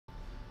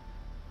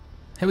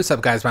Hey, what's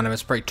up, guys? My name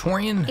is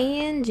Praetorian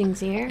and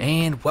Jynx here,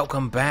 and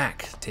welcome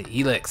back to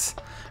Elex.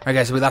 Alright,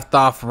 guys, so we left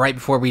off right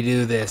before we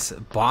do this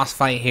boss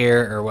fight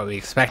here, or what we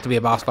expect to be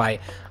a boss fight.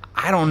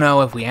 I don't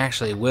know if we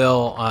actually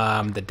will.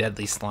 The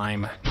deadly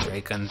slime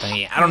Draken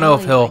thingy. I don't know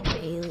if he'll.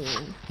 Like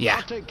alien.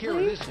 Yeah. You're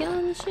killing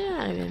the shit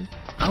out of him.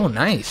 Oh,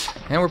 nice.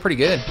 Yeah, we're pretty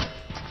good.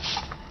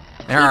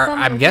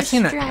 I'm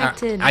guessing.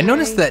 distracted, I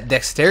noticed right? that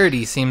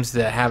dexterity seems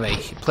to have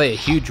play a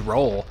huge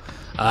role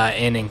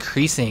in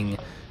increasing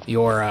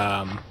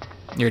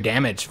your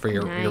damage for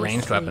your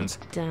ranged weapons.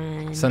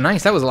 Done. So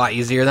nice. That was a lot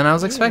easier than I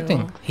was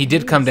expecting. He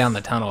did come down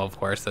the tunnel, of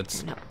course.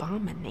 That's an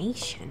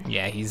abomination.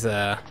 yeah. He's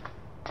what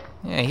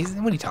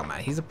are you talking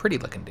about? He's a pretty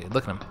looking dude.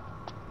 Look at him.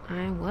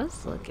 I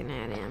was looking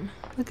at him.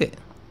 Look at.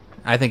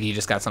 I think you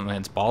just got something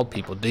against bald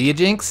people. Do you,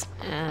 Jynx?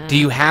 Do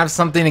you have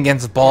something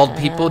against bald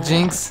people,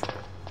 Jynx?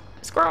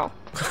 Squirrel.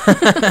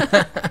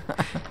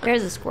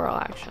 There's a squirrel,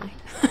 actually.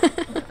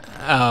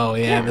 Oh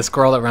yeah, the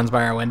squirrel that runs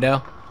by our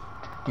window.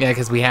 Yeah,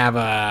 because we have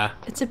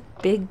It's a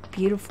big,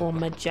 beautiful,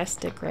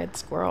 majestic red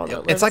squirrel. That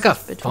it's lives like a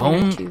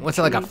between phone. What's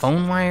it, like a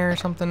phone wire or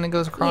something that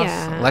goes across?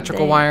 Yeah,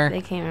 Electrical wire.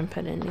 They came and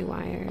put in new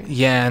wires.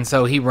 Yeah, and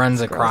so he runs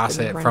across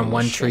been it running from the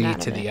one shit tree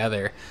out to of the it.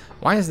 other.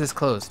 Why is this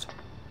closed?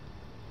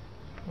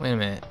 Wait a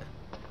minute.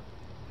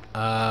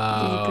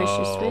 Did you push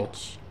your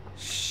switch?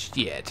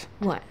 Shit.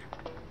 What?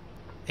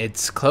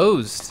 It's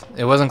closed.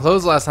 It wasn't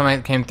closed last time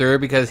I came through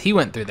because he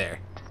went through there.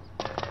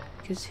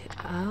 Because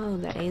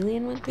the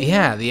alien went through.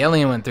 Yeah, the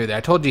alien went through there.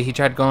 I told you he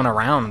tried going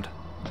around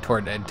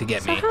toward to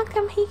get So me. how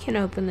come he can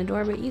open the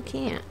door but you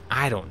can't?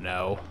 I don't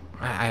know.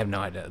 I have no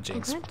idea,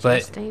 Jynx. That But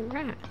just ain't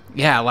right.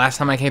 yeah, last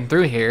time I came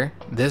through here,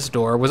 this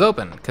door was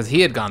open because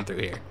he had gone through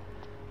here.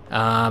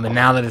 And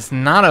now that it's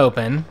not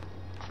open,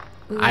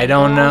 We I gotta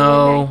don't go all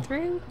the way know. back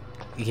through?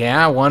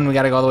 Yeah, one, we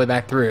got to go all the way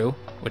back through,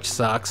 which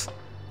sucks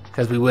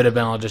because we would have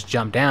been able to just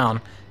jump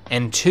down.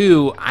 And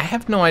two, I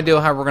have no idea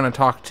how we're going to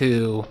talk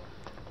to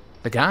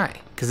the guy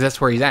because that's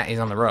where he's at. He's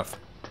on the roof.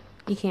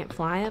 You can't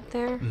fly up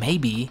there?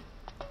 Maybe.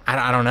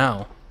 I don't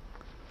know.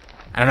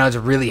 I don't know. It's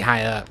really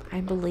high up.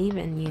 I believe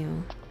in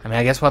you. I mean,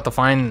 I guess we'll have to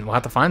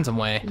find some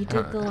way. You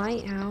did the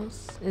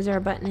lighthouse. Is there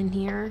a button in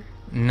here?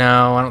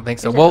 No, I don't think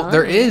so. There's Well, an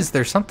there elevator. is.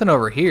 There's something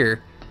over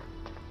here.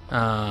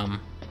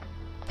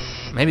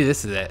 Maybe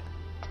this is it.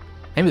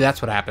 Maybe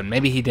that's what happened.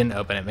 Maybe he didn't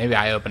open it. Maybe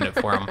I opened it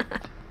for him.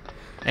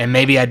 And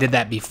maybe I did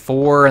that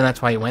before, and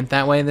that's why he went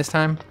that way this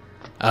time.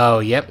 Oh,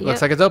 yep.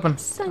 Looks like it's open.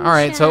 Sunshine. All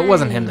right, so it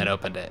wasn't him that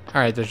opened it.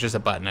 All right, there's just a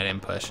button I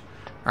didn't push.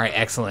 All right,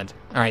 excellent.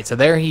 All right, so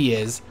there he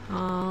is.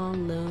 All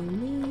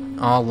lonely.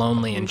 All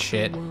lonely and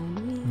shit.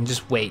 Lonely. I'm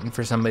just waiting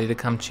for somebody to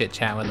come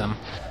chit-chat with him.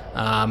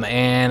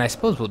 And I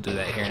suppose we'll do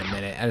that here in a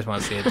minute. I just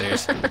want to see if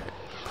there's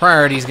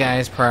priorities,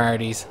 guys,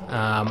 priorities.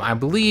 I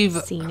believe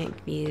Scenic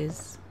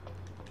views.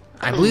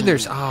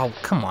 there's... Oh,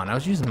 come on. I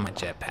was using my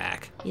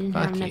jetpack. You didn't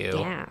Fuck have enough you.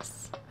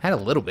 gas. I had a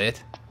little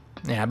bit.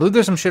 Yeah, I believe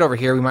there's some shit over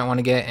here we might want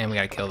to get, and we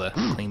got to kill the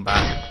clean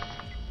bot.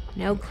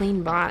 No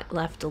clean bot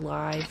left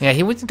alive. Yeah,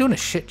 he wasn't doing a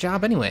shit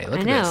job anyway. Look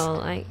I at know,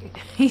 like,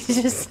 he's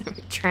just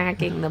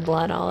tracking the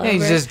blood all over. this. Yeah,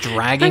 he's just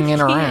dragging I it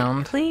can't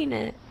around. Clean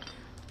it.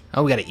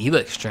 Oh, we got an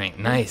Elex drink.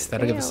 Nice.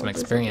 That'll give us some failed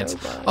as a experience.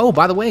 robot. Oh,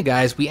 by the way,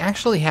 guys, we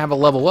actually have a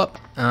level up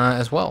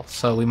as well,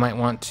 so we might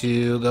want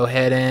to go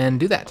ahead and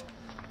do that.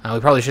 We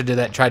probably should do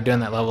that. Tried doing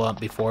that level up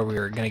before we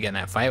were gonna get in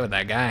that fight with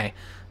that guy.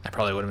 That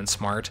probably would have been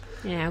smart.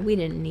 Yeah, we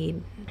didn't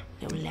need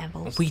no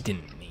levels. We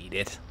didn't need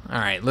it. All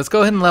right, let's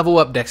go ahead and level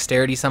up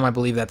dexterity some. I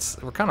believe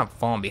we're kind of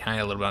falling behind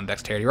a little bit on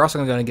dexterity. We're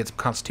also going to get some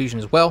constitution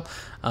as well,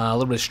 a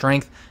little bit of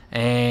strength,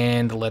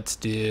 and let's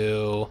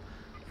do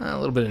a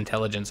little bit of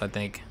intelligence, I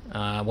think.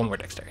 One more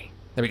dexterity.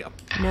 There we go.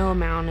 No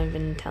amount of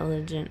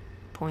intelligent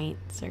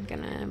points are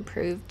gonna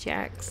improve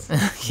checks.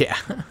 Yeah.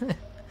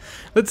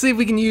 Let's see if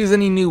we can use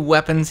any new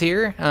weapons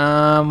here.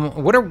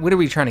 What are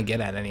we trying to get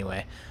at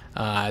anyway?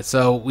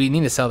 So we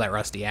need to sell that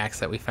rusty axe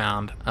that we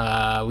found.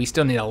 We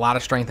still need a lot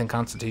of strength and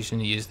constitution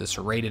to use the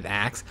serrated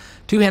axe.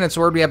 Two-handed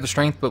sword, we have the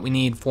strength, but we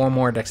need 4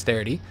 more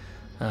dexterity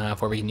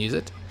before we can use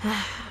it.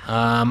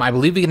 I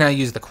believe we can now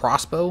use the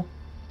crossbow.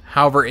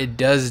 However, it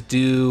does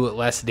do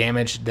less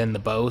damage than the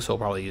bow, so we'll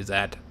probably use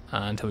that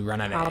until we run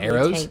out of Probably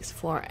arrows. takes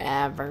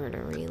forever to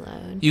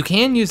reload. You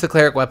can use the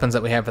cleric weapons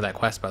that we have for that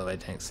quest, by the way,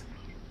 Jynx.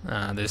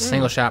 There's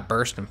single shot,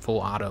 burst, and full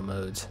auto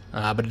modes.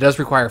 But it does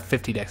require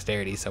 50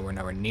 dexterity, so we're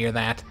nowhere near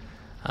that.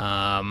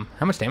 How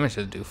much damage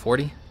does it do?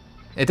 40?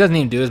 It doesn't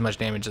even do as much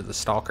damage as the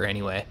Stalker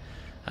anyway,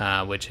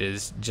 which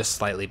is just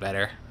slightly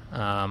better.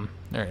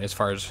 As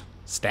far as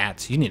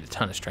stats, you need a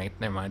ton of strength.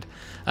 Never mind.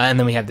 And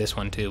then we have this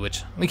one too,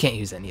 which we can't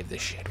use any of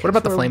this shit. What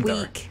about the We're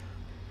flamethrower? weak.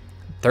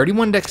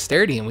 31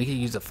 dexterity, and we could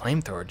use a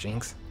flamethrower,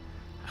 Jynx.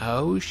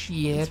 Oh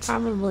shit. It's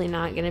probably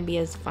not gonna be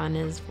as fun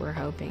as we're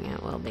hoping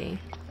it will be.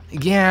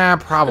 Yeah,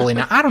 probably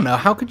not. I don't know.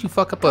 How could you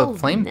fuck up a Oh,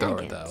 flamethrower,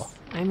 nuggets. though?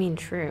 I mean,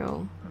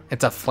 true.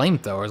 It's a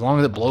flamethrower. As long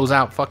as it blows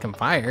out fucking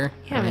fire.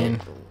 Yeah, I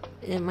mean, but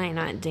it might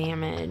not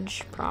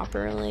damage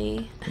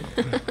properly.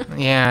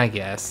 yeah, I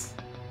guess.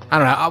 I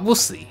don't know. We'll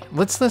see.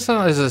 Let's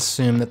not just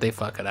assume that they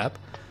fuck it up.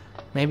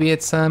 Maybe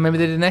it's maybe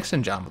they did an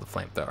excellent job with the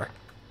flamethrower.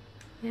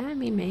 Yeah, I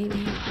mean,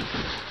 maybe.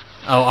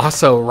 Oh,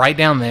 also, right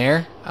down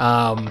there,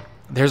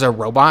 there's a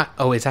robot.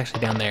 Oh, it's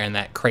actually down there in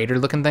that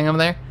crater-looking thing over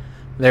there.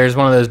 There's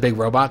one of those big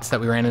robots that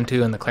we ran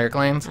into in the cleric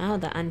lanes. Oh,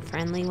 the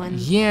unfriendly one?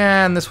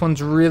 Yeah, and this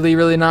one's really,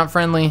 really not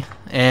friendly.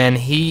 And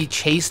he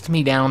chased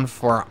me down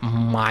for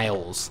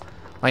miles.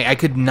 Like, I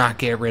could not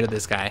get rid of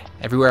this guy.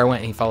 Everywhere I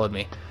went, he followed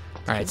me.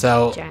 All right,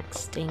 so... Jack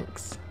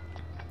stinks.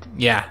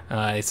 Yeah,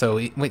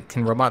 wait,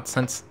 can robots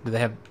sense? Do they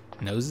have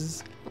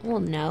noses? Well,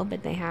 no,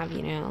 but they have,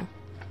 you know,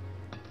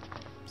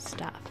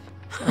 stuff.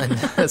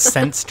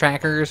 Sense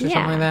trackers or Yeah.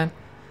 something like that?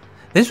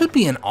 This would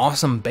be an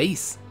awesome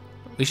base.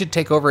 We should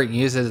take over and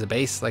use it as a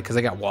base, like, because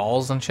they got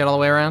walls and shit all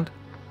the way around.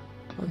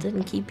 Well, it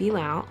didn't keep you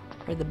out,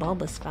 or the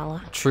bulbous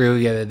fella. True,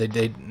 yeah,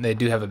 they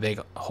do have a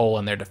big hole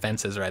in their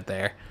defenses right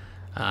there.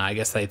 I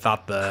guess they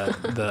thought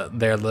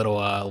their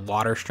little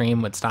water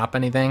stream would stop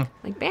anything,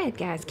 Like, bad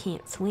guys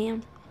can't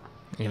swim.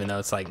 even though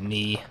it's like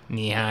knee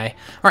high.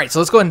 All right, so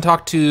let's go ahead and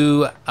talk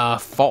to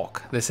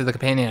Falk. This is the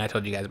companion I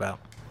told you guys about.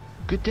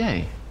 Good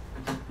day.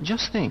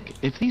 Just think,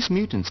 if these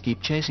mutants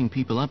keep chasing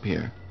people up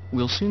here,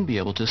 we'll soon be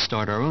able to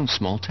start our own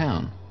small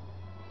town.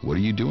 What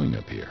are you doing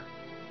up here?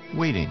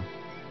 Waiting.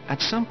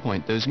 At some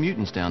point, those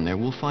mutants down there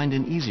will find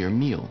an easier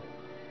meal.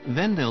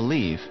 Then they'll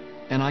leave,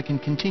 and I can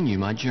continue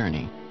my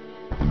journey.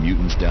 The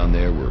mutants down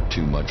there were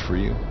too much for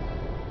you?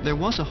 There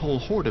was a whole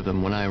horde of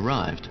them when I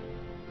arrived.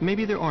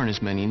 Maybe there aren't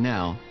as many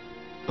now,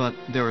 but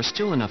there are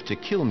still enough to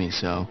kill me,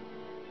 so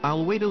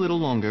I'll wait a little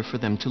longer for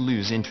them to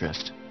lose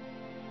interest.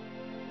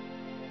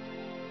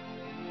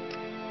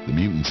 The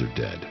mutants are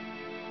dead.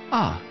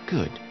 Ah,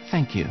 good.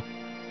 Thank you.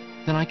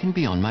 Then I can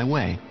be on my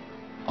way.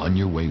 On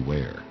your way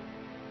where?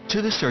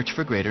 To the search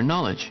for greater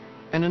knowledge,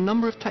 and a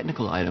number of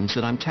technical items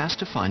that I'm tasked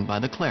to find by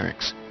the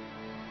clerics.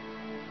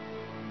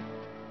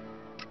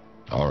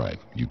 All right,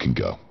 you can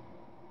go.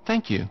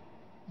 Thank you.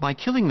 By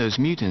killing those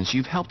mutants,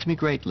 you've helped me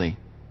greatly.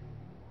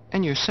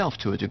 And yourself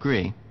to a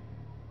degree.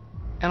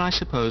 And I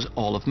suppose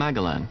all of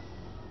Magellan.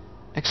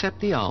 Except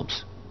the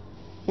Albs.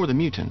 Or the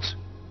mutants.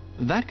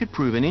 That could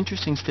prove an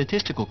interesting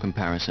statistical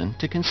comparison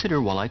to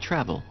consider while I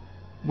travel.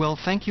 Well,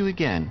 thank you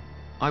again.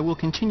 I will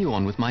continue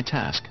on with my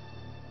task.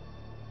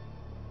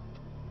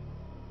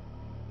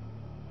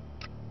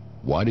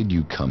 Why did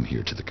you come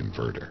here to the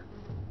converter?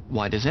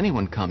 Why does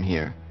anyone come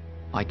here?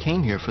 I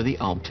came here for the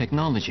Alb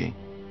technology.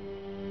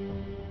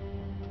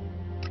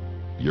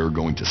 You're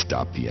going to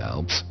stop the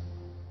Albs?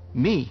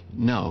 Me?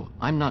 No,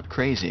 I'm not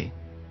crazy.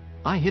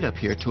 I hid up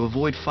here to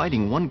avoid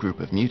fighting one group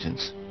of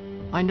mutants.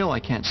 I know I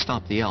can't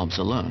stop the Albs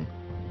alone.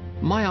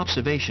 My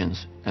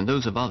observations, and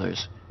those of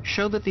others,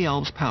 show that the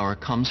Albs' power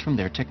comes from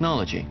their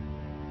technology.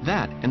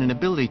 That and an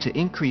ability to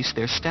increase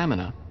their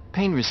stamina,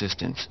 pain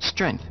resistance,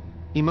 strength,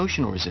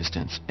 emotional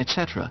resistance,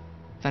 etc.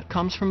 that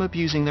comes from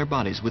abusing their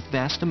bodies with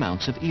vast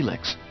amounts of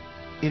Elex.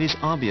 It is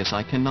obvious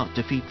I cannot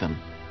defeat them.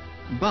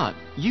 But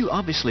you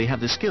obviously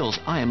have the skills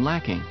I am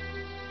lacking.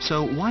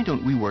 So why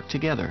don't we work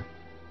together?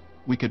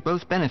 We could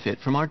both benefit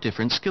from our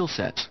different skill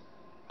sets.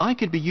 I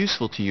could be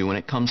useful to you when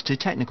it comes to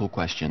technical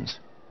questions.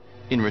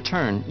 In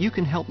return, you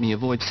can help me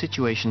avoid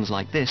situations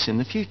like this in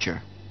the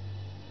future.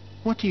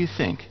 What do you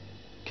think?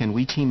 Can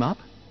we team up?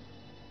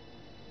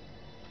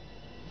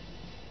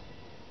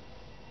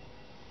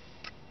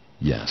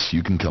 Yes,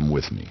 you can come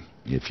with me,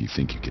 if you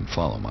think you can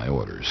follow my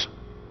orders.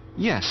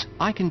 Yes,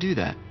 I can do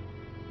that.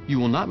 You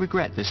will not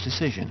regret this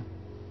decision.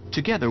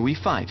 Together we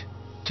fight.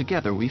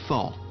 Together we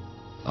fall.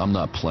 I'm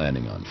not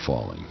planning on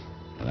falling,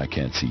 and I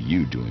can't see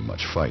you doing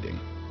much fighting.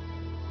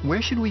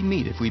 Where should we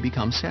meet if we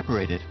become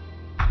separated?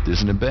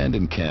 There's an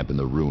abandoned camp in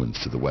the ruins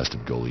to the west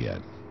of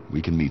Goliath.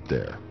 We can meet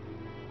there.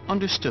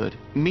 Understood.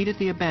 Meet at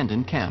the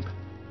abandoned camp.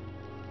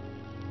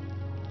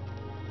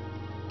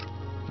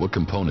 What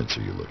components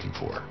are you looking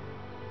for?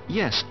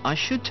 Yes, I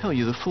should tell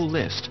you the full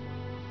list.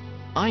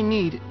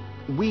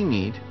 We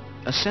need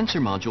a sensor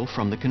module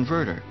from the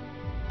converter.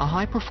 A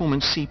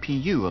high-performance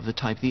CPU of the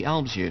type the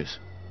Albs use.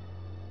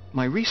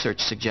 My research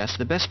suggests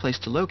the best place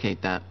to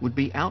locate that would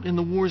be out in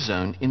the war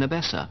zone in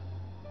Abessa.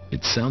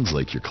 It sounds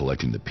like you're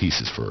collecting the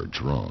pieces for a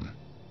drone.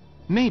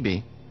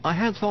 Maybe. I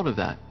had thought of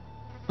that.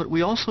 But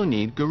we also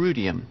need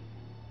Garudium.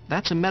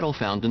 That's a metal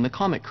found in the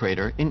comet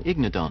crater in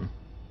Ignodon.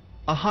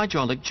 A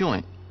hydraulic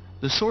joint,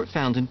 the sort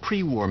found in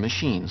pre-war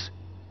machines.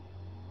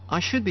 I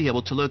should be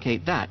able to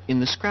locate that in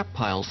the scrap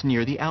piles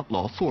near the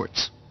outlaw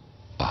forts.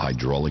 A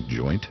hydraulic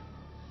joint?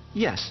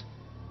 Yes.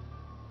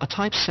 A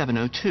Type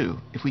 702,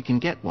 if we can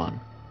get one.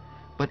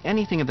 But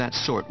anything of that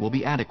sort will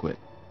be adequate.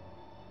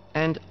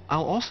 And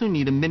I'll also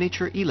need a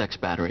miniature Elex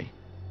battery,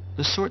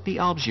 the sort the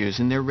Albs use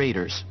in their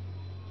raiders.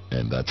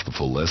 And that's the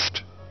full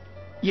list?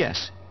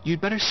 Yes,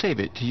 you'd better save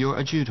it to your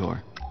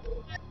adjutor.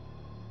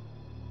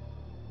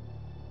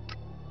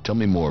 Tell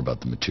me more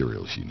about the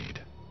materials you need.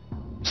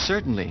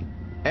 Certainly.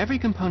 Every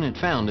component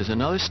found is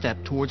another step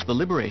towards the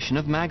liberation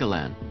of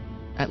Magellan.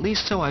 At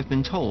least so I've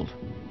been told.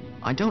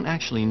 I don't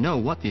actually know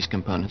what these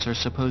components are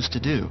supposed to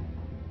do.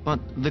 But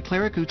the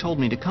cleric who told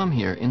me to come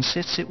here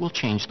insists it will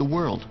change the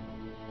world.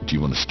 Do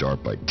you want to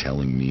start by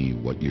telling me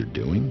what you're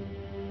doing?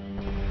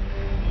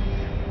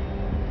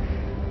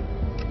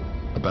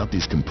 A About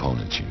these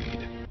components you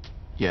need.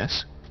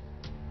 Yes?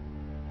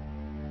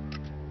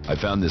 I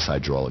found this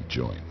hydraulic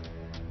joint.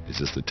 Is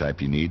this the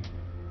type you need?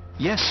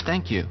 Yes,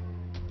 thank you.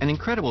 An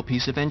incredible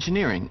piece of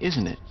engineering,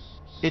 isn't it?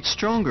 It's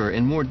stronger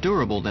and more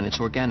durable than its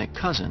organic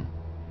cousin,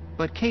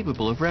 but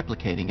capable of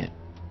replicating it.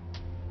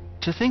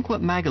 To think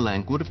what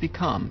Magalang would have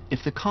become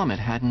if the comet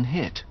hadn't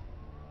hit.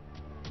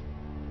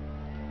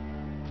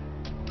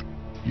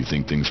 You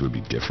think things would be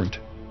different?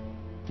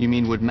 You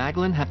mean would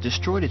Magalan have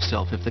destroyed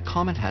itself if the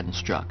comet hadn't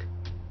struck?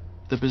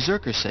 The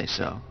Berserkers say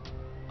so.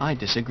 I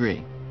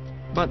disagree.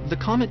 But the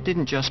comet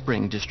didn't just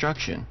bring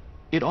destruction.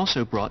 It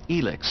also brought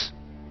Elex.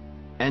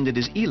 And it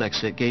is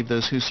Elex that gave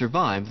those who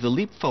survived the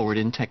leap forward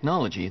in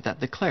technology that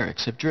the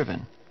clerics have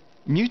driven.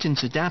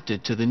 Mutants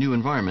adapted to the new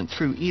environment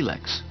through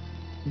Elex.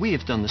 We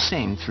have done the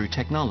same through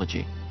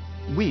technology.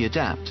 We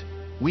adapt.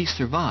 We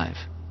survive.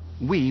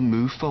 We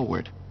move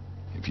forward.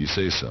 If you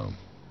say so.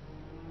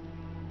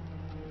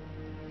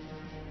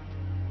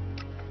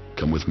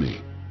 Come with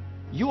me.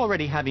 You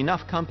already have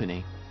enough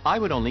company. I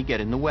would only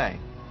get in the way.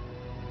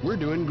 We're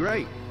doing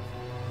great.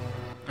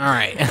 All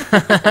right.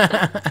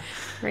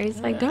 Ray's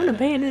like, don't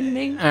abandon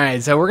me. All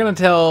right, so we're gonna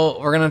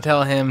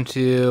tell him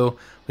to.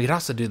 We could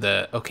also do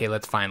the okay,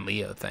 let's find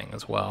Leo thing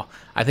as well.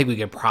 I think we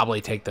could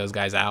probably take those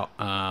guys out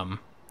right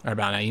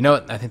about now. You know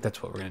what? I think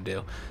that's what we're gonna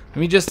do. Let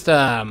me just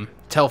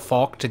tell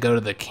Falk to go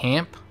to the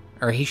camp,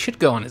 or he should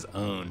go on his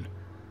own.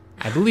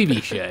 I believe he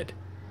should.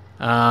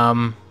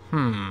 I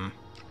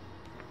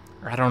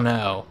don't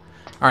know.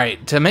 All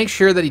right, to make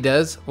sure that he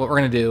does, what we're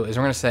gonna do is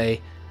we're gonna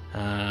say,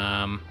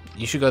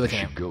 you should go to the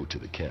camp. Go to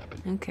the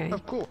cabin. Okay.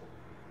 Of course.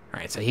 All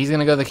right, so he's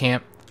gonna go to the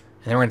camp,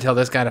 and then we're gonna tell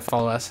this guy to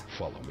follow us.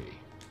 Follow me.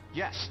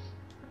 Yes.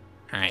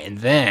 All right, and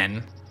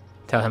then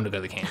tell him to go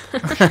to the camp.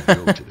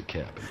 Go to the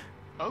cabin.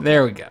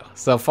 There we go.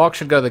 So Falk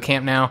should go to the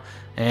camp now,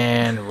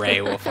 and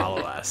Ray will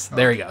follow us.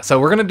 There we go. So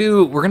we're gonna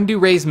do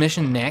Ray's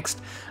mission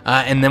next,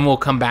 and then we'll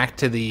come back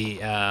to the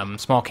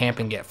small camp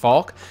and get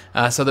Falk,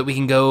 so that we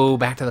can go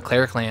back to the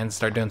cleric lands and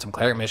start doing some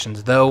cleric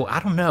missions. Though I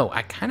don't know,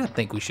 I kind of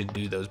think we should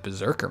do those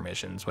berserker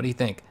missions. What do you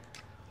think?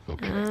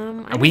 Okay.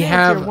 I We know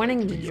have- if you're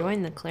wanting to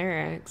join the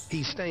clerics,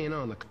 He's staying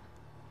on the...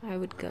 I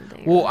would go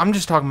there. Well, I'm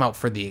just talking about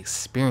for the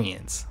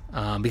experience,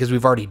 because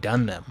we've already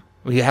done them.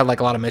 We have like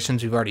a lot of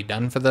missions we've already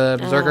done for the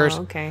berserkers,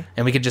 okay.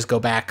 and we could just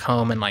go back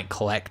home and like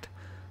collect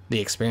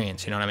the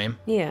experience. You know what I mean?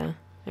 Yeah.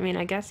 I mean,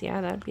 I guess,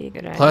 yeah, that'd be a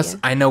good Plus, idea.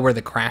 I know where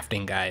the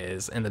crafting guy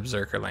is in the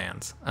berserker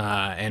lands,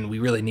 and we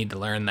really need to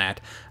learn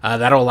that.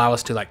 That'll allow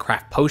us to like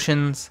craft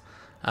potions.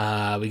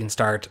 We can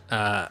start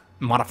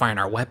modifying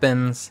our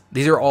weapons.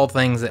 These are all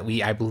things that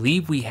I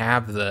believe we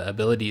have the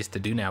abilities to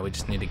do now. We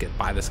just need to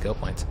buy the skill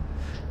points.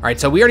 All right,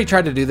 so we already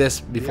tried to do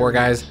this before,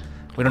 guys.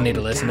 We don't need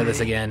to listen to this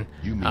again.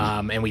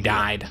 And we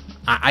died.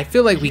 I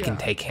feel like we can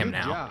take him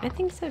now. I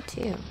think so,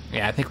 too.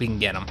 Yeah, I think we can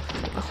get him.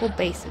 Like a whole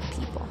base of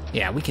people.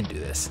 Yeah, we can do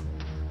this.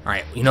 All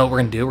right, you know what we're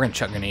going to do? We're going to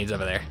chuck grenades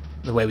over there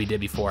the way we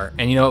did before.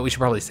 And you know what? We should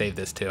probably save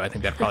this, too. I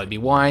think that'd probably be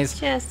wise.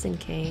 Just in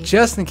case.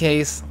 Just in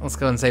case. Let's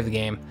go and save the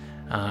game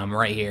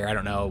right here. I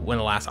don't know when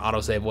the last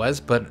autosave was,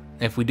 but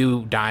if we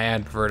do die,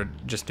 I'd prefer to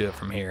just do it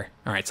from here.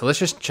 All right, so let's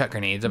just chuck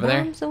grenades over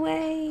there. Bombs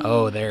away.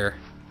 Oh, they're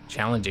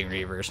challenging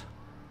reavers.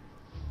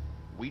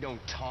 We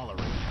don't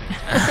tolerate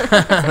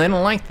They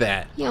don't like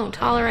that. You don't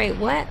tolerate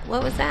what?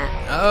 What was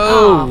that?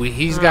 Oh,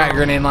 he's got a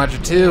grenade launcher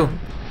too.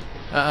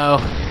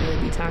 Uh-oh.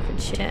 Really be talking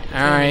shit.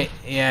 All right.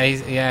 Yeah,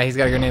 he's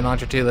got a grenade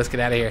launcher too. Let's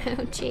get out of here.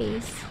 Oh,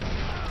 jeez.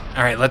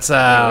 All right, let's What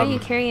are you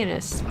carrying, a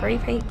spray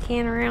paint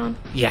can around?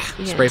 yeah,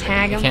 You spray gonna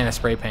tag paint. A 'em? can of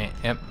spray paint.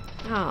 Yep.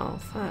 Oh,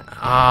 fuck.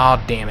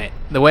 Oh, damn it.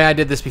 The way I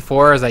did this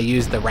before is I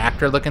used the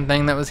raptor looking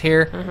thing that was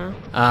here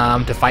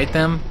to fight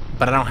them,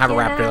 but I don't have a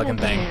Get raptor looking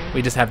outta thing. there.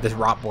 We just have this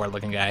rot board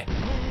looking guy.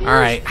 You're All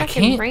right, I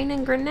fucking can't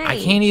raining grenades. I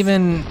can't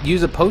even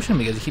use a potion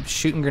because he keeps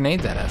shooting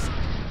grenades at us.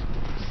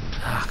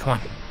 Ah, come on.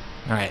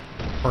 All right.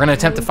 We're going to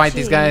attempt to fight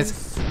these guys.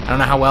 jeez. I don't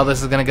know how well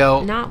this is going to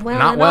go. Not well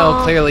Not at well,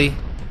 all. clearly.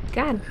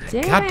 God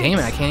damn it. God damn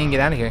it, I can't even get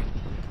out of here.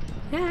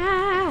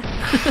 Ah.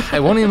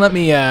 It won't even let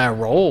me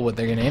roll with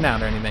the grenade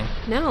out or anything.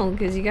 No,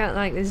 because you got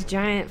like this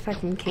giant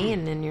fucking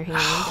can in your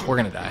hand. We're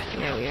going to die.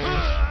 Yeah, we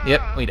are.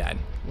 Yep, we died.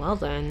 Well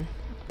done.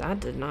 That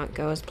did not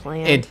go as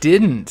planned. It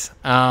didn't.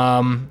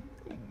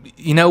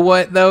 You know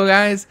what, though,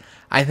 guys?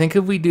 I think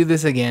if we do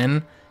this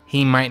again,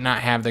 he might not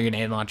have the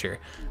grenade launcher.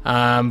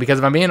 Because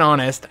if I'm being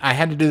honest, I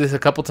had to do this a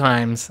couple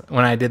times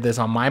when I did this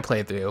on my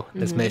playthrough,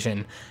 this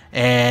mission.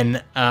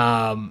 And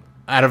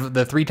out of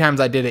the 3 times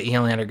I did it, he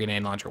only had a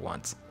grenade launcher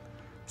once.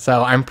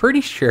 So I'm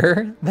pretty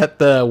sure that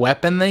the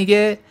weapon they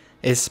get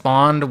is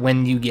spawned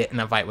when you get in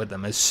a fight with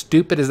them. As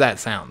stupid as that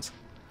sounds.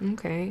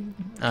 Okay.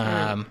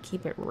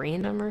 Keep it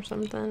random or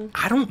something.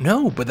 I don't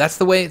know, but that's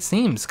the way it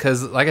seems.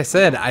 Because, like I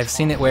said, I've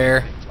seen it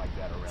where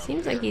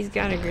Seems like he's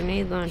got a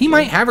grenade launcher. he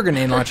might have a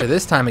grenade launcher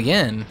this time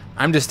again.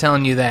 I'm just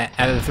telling you that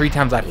out of the 3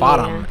 times I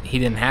fought him, he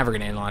didn't have a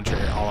grenade launcher,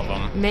 all of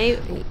them. Maybe.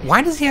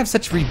 Why does he have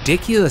such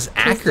ridiculous 'Cause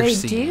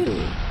accuracy? They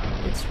do.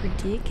 It's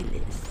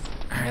ridiculous.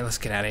 All right, let's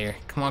get out of here.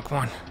 Come on, come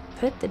on.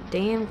 Put the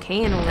damn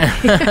can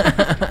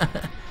away.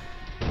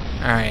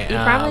 All right. You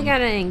probably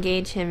gotta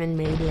engage him in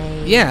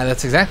melee. Yeah,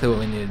 that's exactly what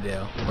we need to do.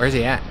 Where's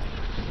he at?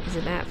 Is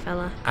it that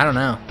fella? I don't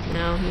know.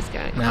 No, he's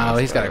got a crossbow. No,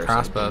 he's got a or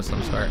crossbow of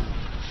something. some sort.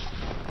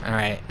 All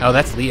right. Oh,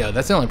 that's Leo.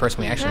 That's the only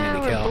person we actually need to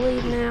We're kill.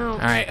 bleeding out. All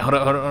right. Hold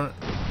on. Hold on.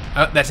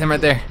 Oh, that's him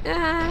right there.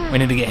 Ah, We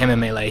need to get him in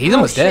melee. He's oh,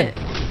 almost shit.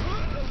 dead.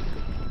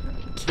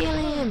 Kill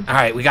him. All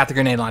right. We got the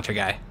grenade launcher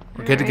guy.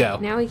 We're good to go.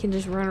 Now we can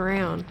just run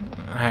around.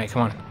 All right.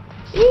 Come on.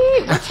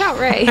 Eee, watch out,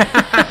 Ray.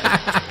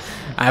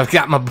 I've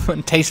got my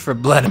taste for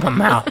blood in my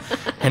mouth,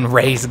 and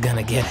Ray's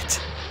gonna get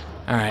it.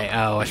 All right.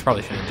 Oh, I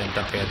probably shouldn't have jumped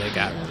up here. They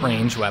got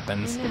ranged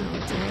weapons. No,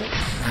 Jynx.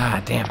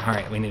 Ah, damn. All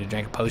right. We need to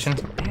drink a potion.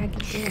 Bag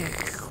of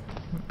Jynx. All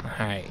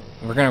right.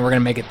 We're gonna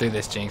make it through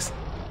this, Jinx.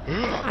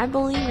 I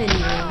believe in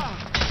you.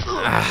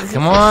 Ah, This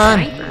come is a on.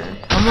 sniper.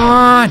 Come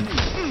on.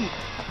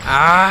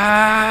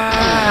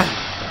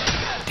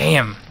 Ah.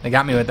 Damn. They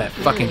got me with that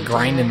fucking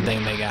grinding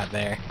thing they got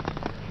there.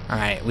 All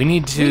right. We need We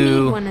need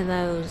to one of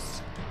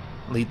those.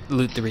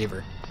 loot the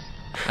Reaver.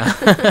 All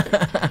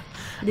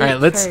right.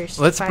 Loot Let's first,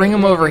 bring fight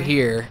them over later.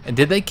 here.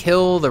 Did they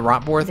kill the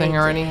rot boar thing They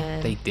already?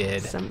 did. They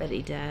did.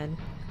 Somebody did.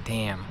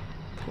 Damn.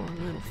 Poor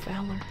little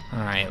feller. All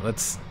right.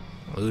 Let's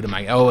loot him.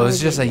 Oh, it was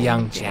Was just it a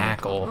young young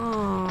jackal.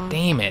 Aw,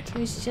 Damn it. he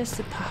was just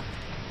a pup.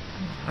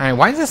 All right,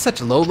 why is this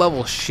such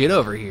low-level shit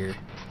over here?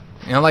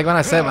 You know, like when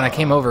I said when I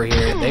came over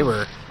here, they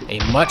were a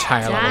much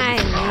higher level. Die,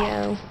 before.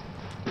 Leo.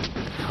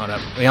 Hold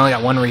up, we only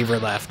got one Reaver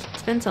left.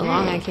 It's been so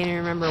long I can't even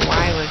remember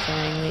why we're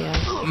killing Leo.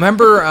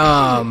 Remember,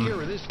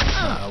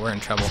 we're in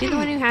trouble. Is he the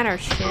one who had our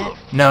shit?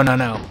 No.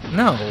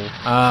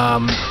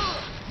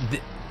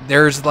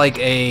 There's like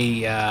a,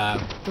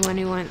 The one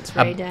who wants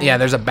Ray dead? yeah,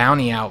 there's a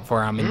bounty out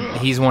for him, and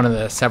he's one of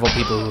the several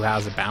people who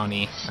has a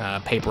bounty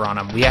paper on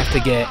him. We have to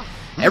get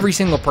every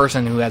single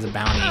person who has a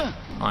bounty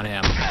on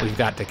him. We've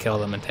got to kill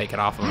them and take it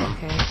off of him.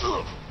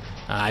 Okay.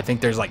 I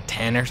think there's like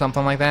 10 or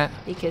something like that.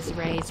 Because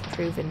Ray's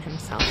proven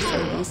himself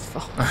so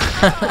useful.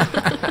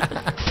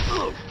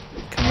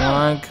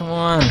 Come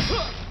on.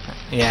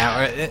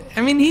 Yeah,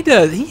 I mean, he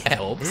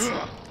helps.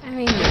 I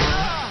mean,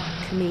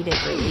 yeah.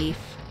 Comedic relief.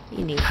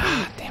 You need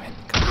him. Damn it.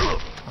 Come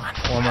on.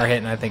 One more hit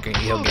and I think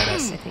he'll get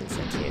us. I think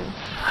so too.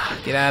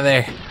 Get out of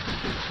there.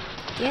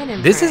 Get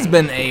him, This has Ray.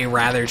 been a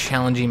rather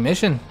challenging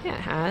mission. Yeah,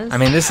 it has. I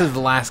mean, this is the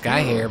last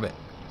guy here, but...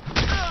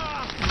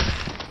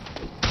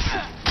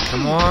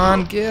 Come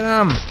on, get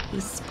him.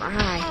 He's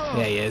spry.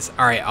 Yeah, he is.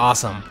 All right,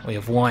 awesome. We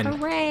have one. All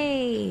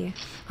Hooray!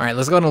 right,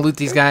 let's go and loot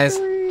these guys.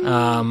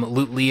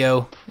 Loot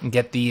Leo and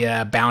get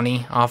the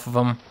bounty off of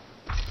him.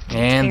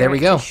 And Tear there we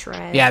it go. to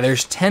shreds. Yeah,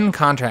 there's 10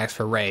 contracts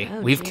for Ray.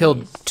 Oh, We've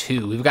killed jeez.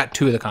 2. We've got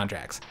 2 of the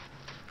contracts.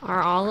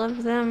 Are all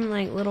of them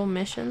like little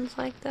missions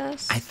like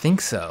this? I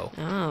think so.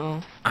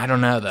 Oh. I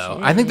don't know though.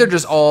 I think they're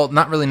just all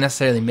not really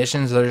necessarily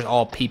missions. They're just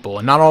all people,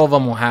 and not all of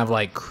them will have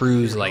like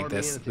crews like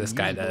this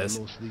guy does.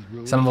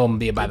 Some of them will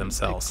be by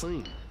themselves.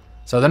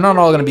 So they're not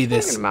all going to be What are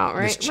you this, talking about,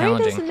 this right? Ray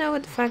challenging. doesn't know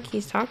what the fuck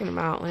he's talking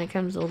about when it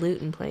comes to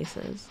looting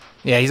places.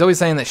 Yeah, he's always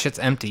saying that shit's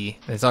empty.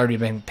 It's already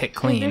been picked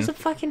Like, clean. there's a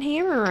fucking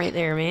hammer right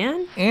there, man.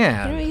 You know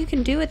Yeah, what you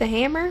can do with a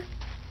hammer?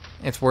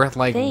 it's worth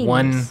like Things.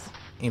 1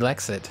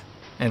 Elexit.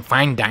 And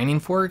fine dining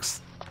forks.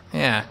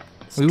 Yeah,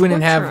 we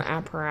wouldn't have Torture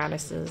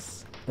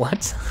apparatuses.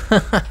 what?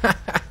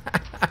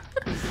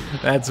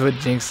 That's what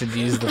Jinx would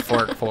use the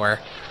fork for.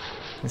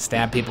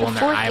 Stab people in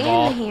their Fork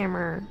eyeball. and the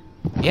hammer.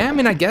 Yeah, I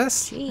mean, I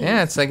guess. Jeez.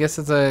 Yeah, I guess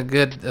it's a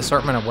good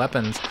assortment of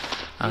weapons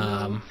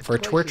for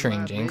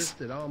torturing Jinx.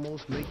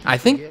 I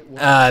think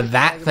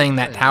that thing,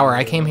 that tower,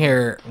 I came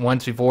here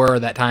once before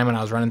that time when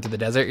I was running through the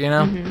desert, you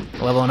know,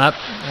 leveling up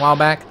a while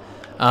back.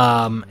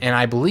 And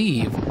I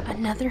believe,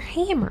 Another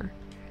hammer.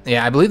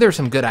 yeah, I believe there's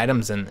some good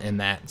items in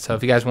that. So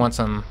if you guys want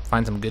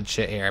find some good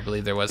shit here, I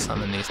believe there was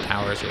some in these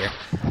towers here.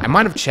 I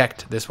might have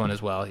checked this one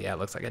as well. Yeah, it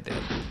looks like I did.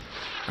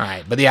 All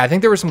right, but yeah, I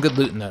think there was some good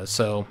loot in those.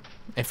 So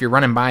if you're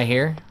running by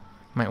here,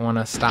 might want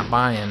to stop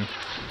by and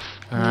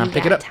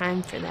pick it up.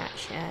 Time for that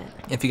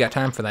shit. If you got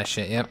time for that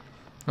shit, yep.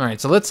 All right,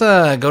 so let's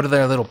go to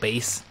their little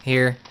base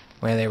here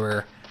where they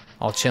were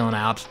all chilling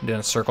out, doing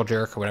a circle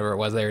jerk or whatever it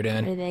was they were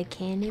doing. Are they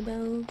candy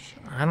bows?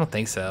 I don't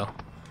think so.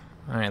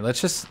 All right, let's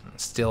just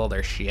steal all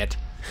their shit.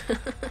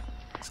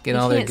 Let's get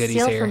You all their can't goodies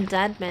steal here. from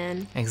dead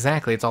men.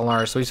 Exactly, it's all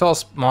ours. So we saw a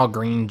small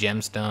green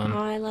gemstone. Oh,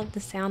 I love the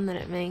sound that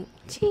it makes.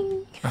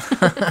 Ching.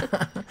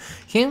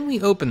 Can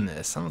we open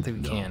this? I don't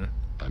think we can.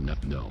 I'm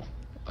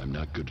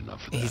not good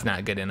enough for that. He's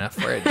not good enough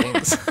for it,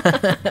 Jinx.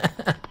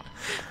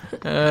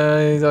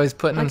 He's always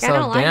putting Like, I himself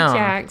don't like down.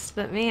 Jax,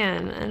 but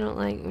man, I don't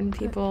like when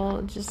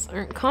people just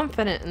aren't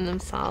confident in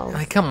themselves.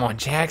 Like, come on,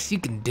 Jax, you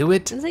can do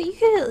it. It's like, you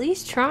could at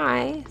least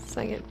try. It's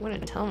like, I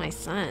wouldn't tell my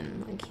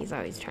son. Like, he's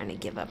always trying to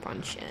give up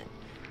on shit.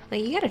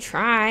 Like, you gotta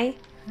try.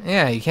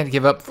 Yeah, you can't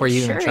give up before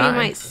you Sure, even try. you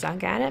might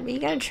suck at it, but you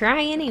gotta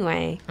try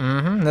anyway.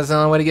 That's the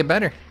only way to get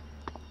better.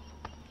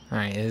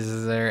 Alright,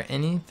 is there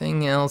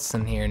anything else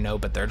in here? No,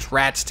 but there's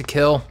rats to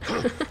kill.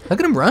 Look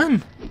at him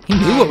run. He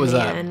knew what was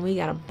up. Man, we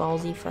got a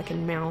ballsy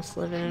fucking mouse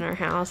living in our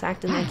house,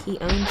 acting like he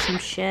owns some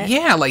shit.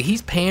 Yeah, like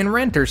he's paying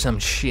rent or some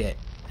shit.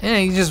 Yeah,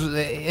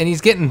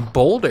 he's getting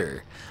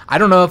bolder. I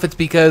don't know if it's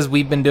because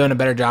we've been doing a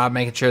better job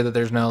making sure that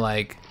there's no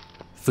like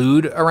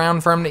food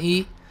around for him to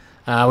eat.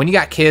 When you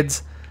got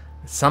kids,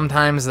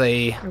 sometimes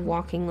they They're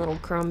walking little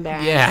crumb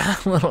bags. yeah,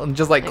 little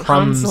just like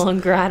crumbs Hansel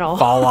and Gretel.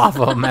 fall off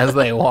of them as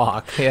they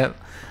walk. Yep.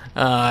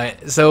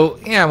 So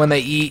yeah, when they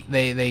eat,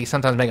 they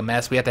sometimes make a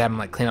mess. We have to have them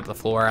like clean up the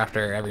floor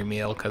after every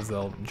meal because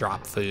they'll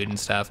drop food and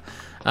stuff.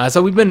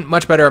 So we've been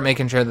much better at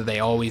making sure that they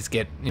always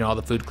get all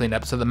the food cleaned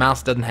up, so the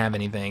mouse doesn't have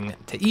anything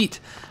to eat.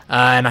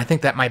 And I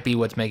think that might be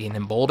what's making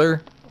him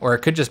bolder, or it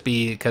could just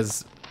be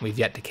because we've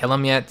yet to kill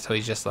him yet. So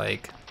he's just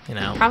like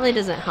Probably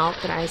doesn't help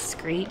that I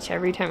screech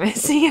every time I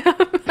see him.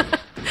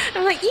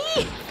 I'm like,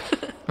 eep!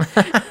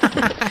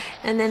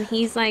 And then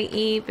he's like,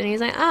 eep, and he's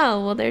like,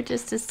 oh, well, they're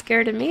just as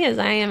scared of me as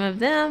I am of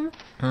them.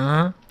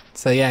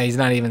 So yeah, he's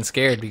not even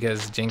scared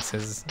because Jynx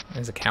is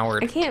a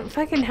coward. I can't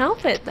fucking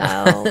help it,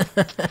 though.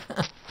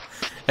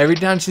 Every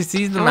time she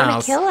sees the I mouse.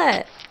 want to kill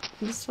it.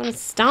 I just want to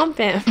stomp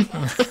him.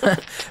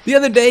 The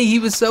other day, he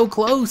was so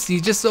close.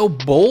 He's just so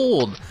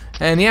bold.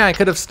 And yeah, I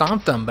could have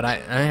stomped him, but I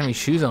didn't have any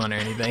shoes on or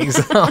anything,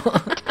 so I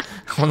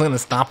wasn't going to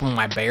stomp him with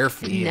my bare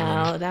feet.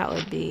 No, that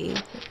would be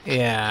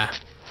yeah.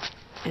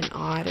 an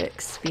odd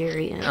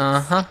experience.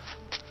 Uh-huh.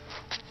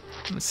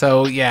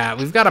 So yeah,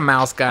 we've got a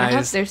mouse, I hope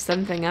guys. there's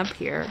something up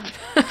here.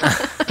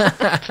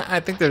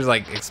 I think there's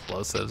like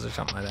explosives or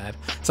something like that.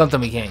 Something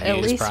we can't At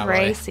use, least probably.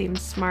 Ray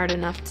seems smart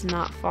enough to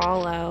not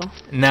follow.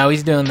 No,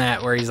 he's doing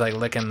that where he's like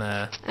licking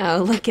the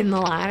Oh, licking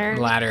the ladder?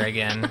 ladder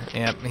again.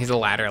 Yep, he's a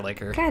ladder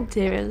licker. God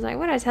damn it. It's like,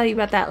 what did I tell you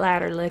about that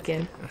ladder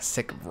licking?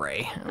 Sick of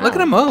Ray. Look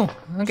at him. Oh,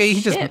 okay.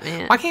 He just. Shit,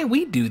 man. Why can't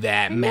we do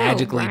that? I know,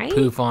 Magically right?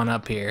 poof on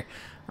up here.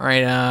 All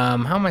right. How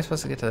am I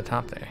supposed to get to the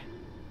top there?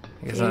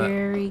 I guess,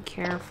 Very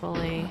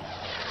carefully.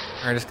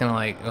 we're just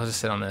gonna we'll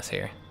just sit on this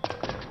here.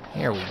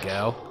 Here we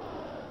go.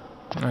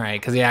 All right,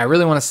 because yeah, I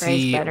really want to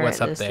Ray's see better what's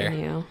at up this there. than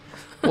you.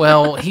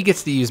 Well, he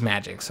gets to use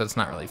magic, so it's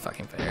not really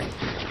fucking fair.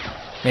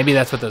 Maybe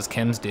that's what those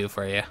chems do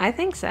for you. I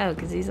think so,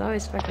 because he's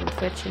always fucking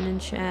twitching and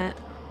shit.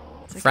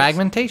 It's like,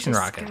 Fragmentation just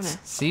rockets.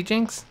 gotta- See,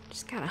 Jinx?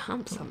 Just gotta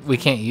hump something. We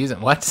can't use it.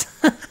 What?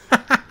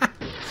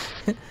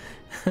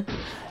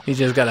 He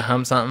just got to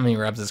hump something. He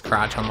rubs his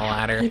crotch on the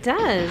ladder. He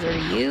does, or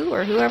you,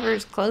 or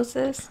whoever's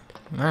closest.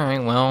 All right.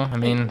 Well, I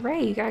mean,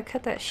 Ray, you gotta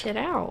cut that shit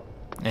out.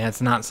 yeah,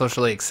 it's not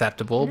socially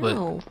acceptable, but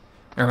No.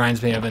 it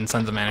reminds me of in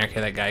Sons of Anarchy,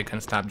 that guy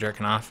couldn't stop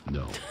jerking off.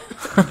 No.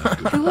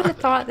 Who would have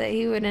thought that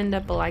he would end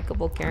up a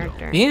likable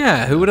character?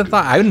 Yeah, who would have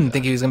thought? I didn't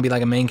think he was gonna be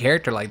like a main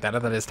character like that. I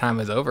thought his time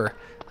was over.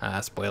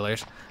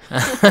 Spoilers. I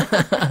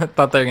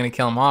thought they were gonna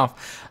kill him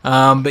off.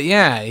 But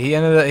yeah, he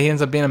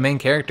ends up being a main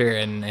character,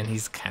 and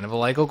he's kind of a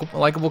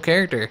likable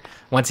character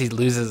once he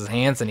loses his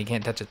hands and he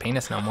can't touch his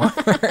penis no more.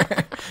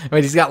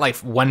 But he's got like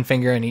one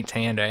finger in each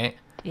hand, right?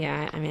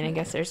 Yeah, I mean, I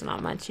guess there's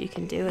not much you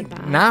can do with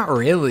that. Not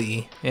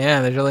really.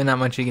 Yeah, there's really not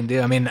much you can do.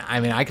 I mean,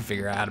 I could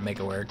figure out how to make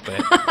it work,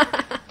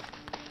 but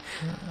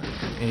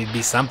it'd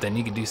be something.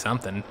 You could do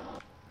something.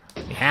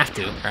 You have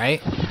to,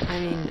 right? I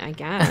mean, I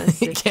guess.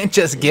 You can't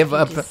just give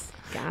up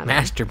gotta.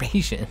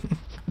 masturbation.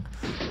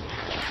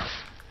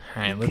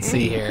 All right, let's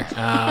see here.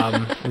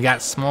 We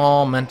got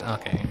small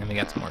okay, and we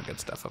got some more good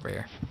stuff over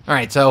here. All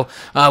right, so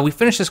we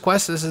finished this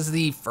quest. This is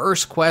the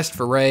first quest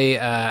for Ray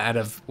out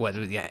of what?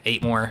 Yeah,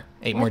 eight more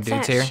What's dudes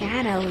that here.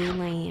 shadowy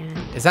land?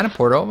 Is that a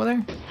portal over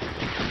there?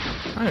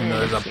 I didn't know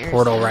there's a Here's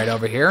portal some. right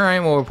over here. All right,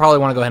 well, we'll probably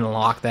want to go ahead and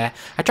unlock that.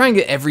 I try and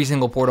get every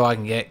single portal I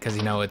can get because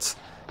it's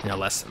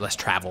less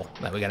travel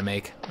that we got to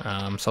make.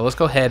 So let's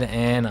go ahead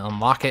and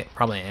unlock it.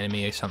 Probably an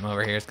enemy or something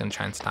over here is gonna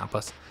try and stop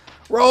us.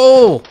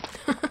 Roll!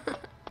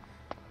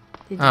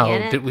 Did you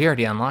get it? We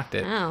already unlocked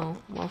it. Oh,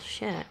 well,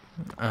 shit.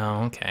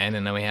 Oh, okay. I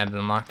didn't know we had it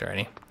unlocked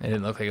already. It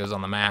didn't look like it was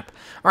on the map.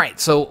 All right,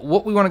 so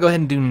what we want to go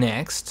ahead and do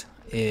next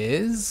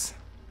is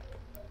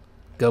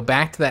go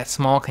back to that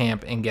small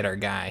camp and get our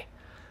guy.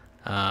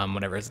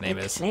 Whatever his name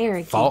is.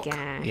 cleric Falk.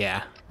 guy.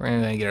 Yeah, we're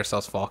gonna get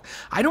ourselves Falk.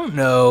 I don't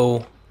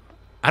know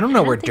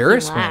where think he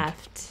Durst went.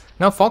 left.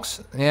 No,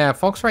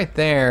 Falk's right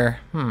there.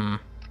 But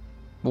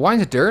why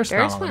is Durst not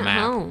Durst on the went map?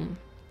 home.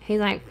 He's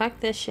like, fuck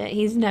this shit.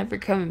 He's never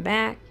coming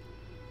back.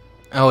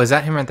 Oh, is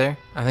that him right there?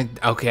 I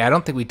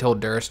don't think we told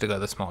Durst to go to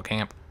the small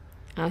camp.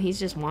 Oh, he's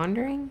just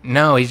wandering?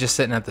 No, he's just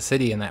sitting at the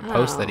city in that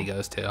post that he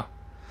goes to. All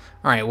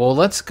right, well,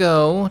 let's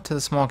go to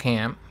the small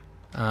camp,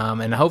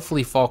 and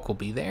hopefully Falk will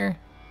be there.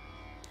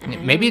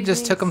 Maybe it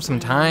just took him some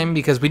time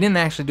because we didn't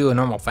actually do a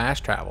normal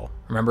fast travel.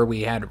 Remember,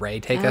 we had Ray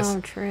take us? Oh,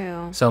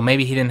 true. So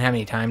maybe he didn't have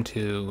any time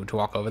to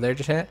walk over there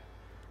just yet.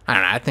 I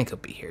don't know. I think he'll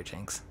be here,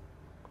 Jinx.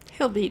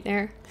 He'll be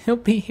there. He'll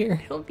be here.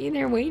 He'll be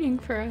there waiting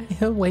for us.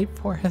 He'll wait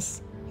for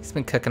us. He's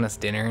been cooking us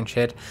dinner and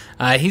shit.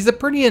 He's a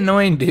pretty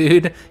annoying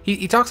dude.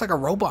 He talks like a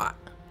robot.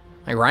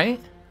 Like, right?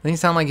 Doesn't he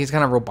sound like he's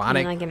kind of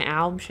robotic? Like an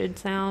alb should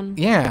sound.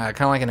 Yeah,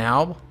 kind of like an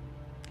alb.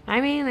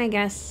 I mean, I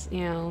guess,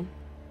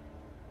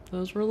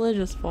 those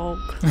religious folk.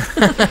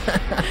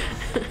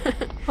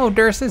 Oh,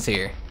 Durst is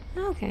here.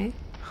 Okay.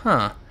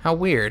 Huh, how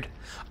weird.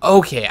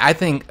 Okay,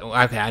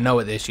 I know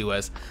what the issue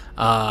was.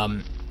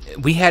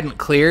 We hadn't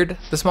cleared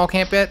the small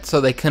camp yet, so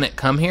they couldn't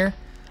come here.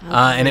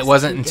 And it those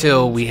wasn't two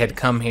until we had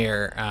dances. come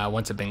here,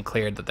 once it had been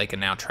cleared, that they could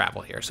now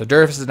travel here. So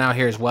Durvis is now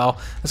here as well.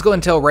 Let's go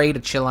and tell Ray to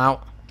chill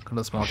out. Go to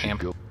the small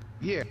camp. Go.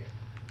 Yeah.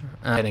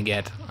 I'm gonna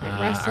get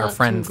Rest our up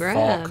friend some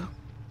Falk.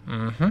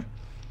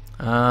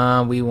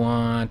 grub. We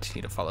want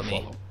you to follow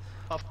me.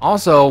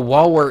 Also,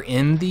 while we're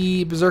in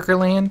the Berserker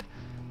land,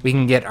 we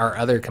can get our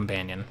other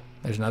companion.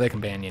 There's another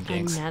companion,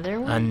 Jinx. Another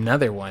one?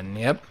 Another one,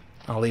 yep.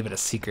 I'll leave it a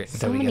secret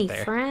So until we many get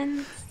there.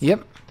 friends.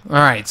 Yep. All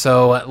right,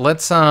 so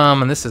let's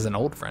and this is an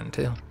old friend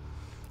too.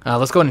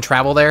 Let's go ahead and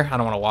travel there. I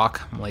don't want to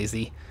walk. I'm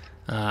lazy.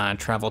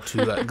 Travel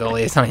to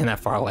Gully. It's not even that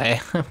far away.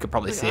 I could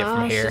probably see it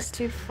from It's here. just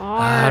too far.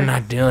 I'm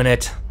not doing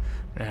it.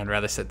 I'd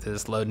rather sit through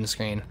this loading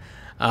screen.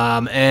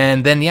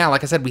 And then, yeah,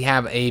 like I said, we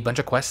have a bunch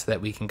of quests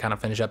that we can kind of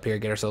finish up here,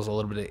 get ourselves a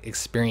little bit of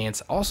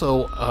experience.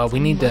 Also, we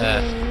need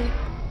to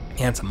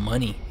and some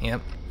money.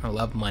 Yep, I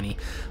love money.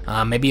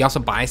 Maybe also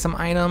buy some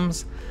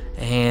items.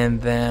 And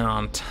then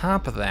on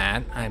top of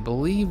that, I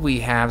believe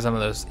we have some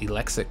of those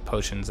Elex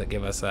potions that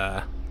give us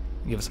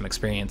some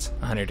experience,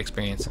 100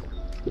 experience.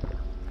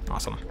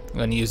 Awesome. I'm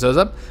going to use those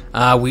up.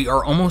 We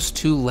are almost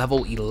to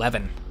level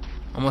 11.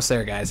 Almost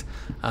there, guys.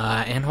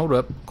 And hold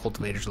up,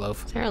 Cultivator's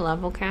Loaf. Is there a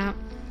level cap?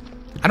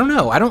 I don't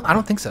know. I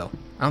don't think so.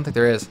 I don't think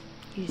there is.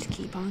 You just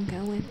keep on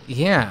going.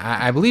 Yeah,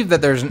 I believe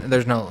that there's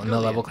no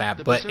level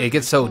cap, but it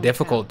gets so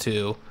difficult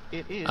to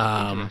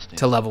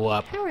level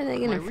up. How are they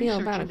gonna feel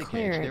about a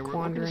cleric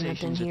wandering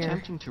up in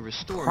here?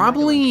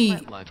 Probably,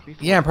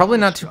 yeah, probably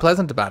not too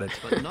pleasant about it.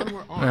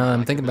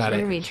 I'm thinking about They're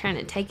it. gonna be trying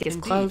to take his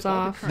clothes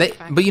off.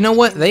 But you know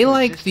what? They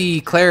like the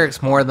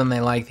clerics more than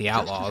they like the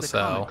outlaws.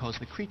 So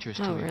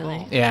Oh,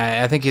 really?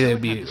 yeah, I think they'd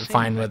be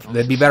fine with.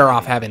 They'd be better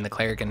off having the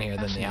cleric in here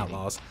than the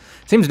outlaws.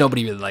 Seems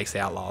nobody really likes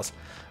the outlaws.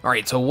 All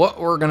right, so what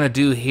we're gonna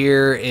do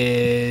here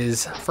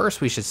is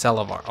first we should sell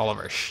all of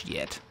our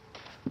shit.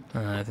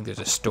 I think there's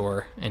a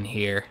store in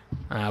here.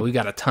 We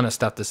got a ton of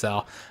stuff to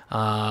sell.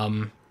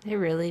 They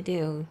really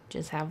do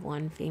just have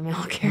one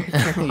female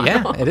character.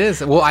 Yeah, it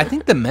is. Well, I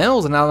think the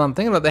males, now that I'm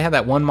thinking about it, they have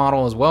that one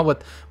model as well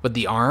with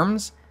the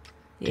arms.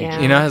 Yeah.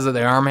 You know,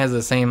 the arm has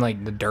the same,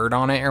 like, the dirt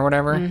on it or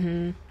whatever.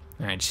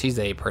 All right, she's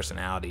a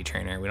personality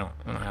trainer. We don't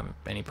have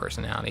any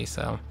personality,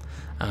 so.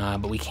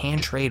 But we can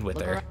trade with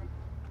her.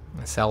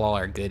 Sell all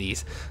our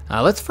goodies.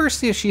 Let's first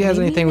see if she has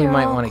Maybe anything we they're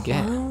might all want to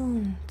get.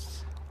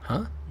 clones.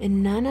 Huh?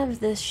 And none of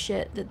this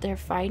shit that they're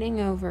fighting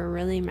over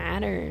really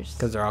matters.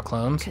 Because they're all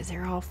clones? Because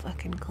they're all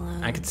fucking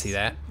clones. I could see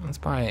that. Let's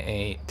buy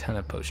a ton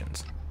of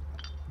potions.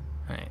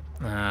 All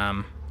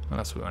right. What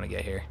else do we want to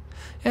get here?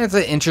 Yeah, it's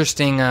an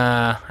interesting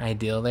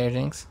ideal there,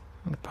 Jinx.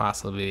 Could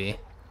possibly be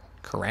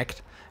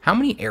correct. How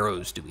many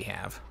arrows do we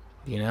have?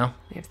 Do you know?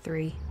 We have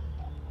 3.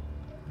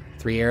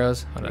 3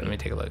 arrows? Hold on, let me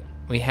take a look.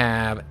 We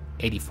have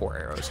 84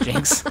 arrows,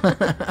 Jinx.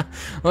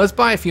 Let's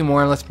buy a few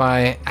more. Let's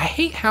buy... I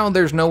hate how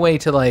there's no way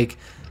to, like,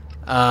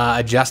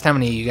 adjust how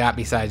many you got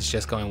besides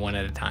just going one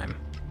at a time.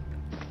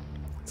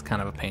 It's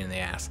kind of a pain in the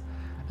ass.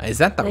 Is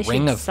that the They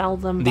ring should of... sell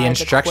them the by the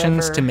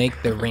instructions quiver. to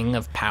make the ring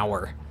of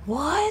power?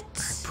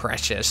 What?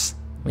 Precious.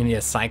 We need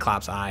a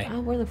Cyclops eye.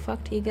 Oh, where the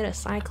fuck do you get a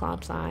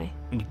Cyclops eye?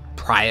 You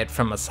pry it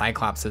from a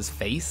Cyclops'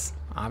 face,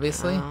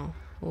 obviously. Oh.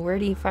 Well, where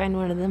do you find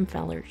one of them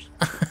fellers?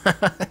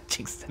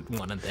 Jinx said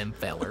one of them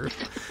fellers.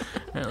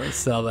 All right, let's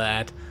sell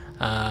that.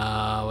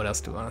 What else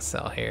do we want to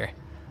sell here?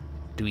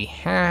 Do we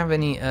have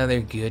any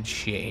other good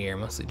shit here?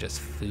 Mostly just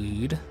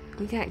food.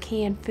 We got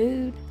canned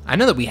food. I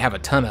know that we have a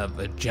ton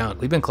of junk.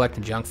 We've been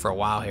collecting junk for a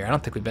while here. I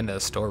don't think we've been to a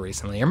store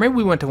recently. Or maybe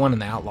we went to one in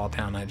the outlaw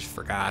town. I just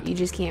forgot. You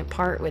just can't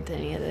part with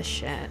any of this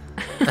shit.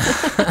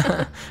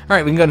 All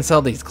right, we can go and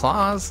sell these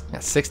claws.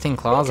 Got 16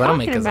 claws. That'll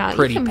make us a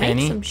pretty you can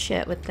penny. Make some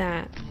shit with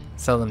that.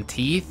 Sell them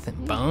teeth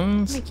and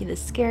bones. Make you the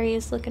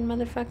scariest looking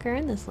motherfucker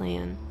in this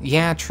land.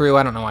 Yeah, true.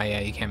 I don't know why.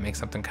 Yeah, you can't make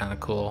something kind of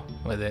cool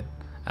with it.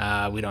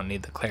 We don't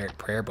need the cleric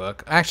prayer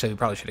book. Actually, we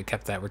probably should have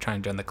kept that. We're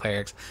trying to join the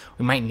clerics.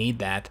 We might need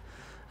that.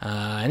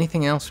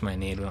 Anything else we might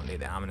need? We don't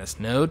need the ominous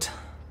note.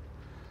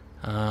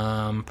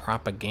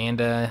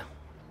 Propaganda.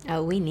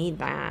 Oh, we need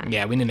that.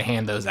 Yeah, we need to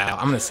hand those out.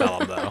 I'm gonna sell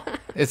them though.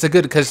 It's a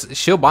good because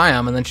she'll buy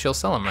them and then she'll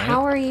sell them, right?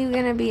 How are you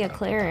gonna be a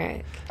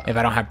cleric If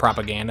I don't have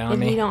propaganda on if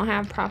me, you don't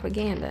have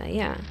propaganda?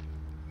 Yeah.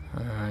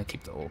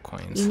 keep the old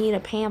coins. You need a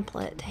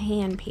pamphlet to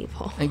hand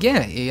people.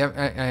 Yeah,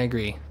 I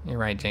agree. You're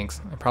right,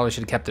 Jinx. I probably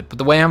should have kept it. But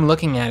the way I'm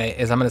looking at it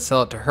is I'm gonna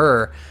sell it to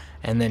her,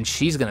 and then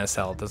she's gonna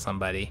sell it to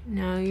somebody.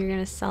 No, you're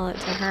gonna sell it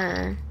to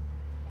her,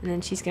 and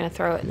then she's gonna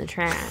throw it in the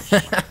trash.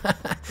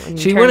 When you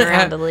She turn wouldn't around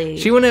have. to leave.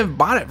 She wouldn't have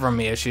bought it from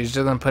me if she was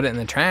just gonna put it in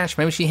the trash.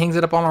 Maybe she hangs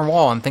it up on our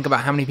wall and think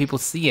about how many people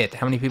see it,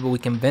 how many people we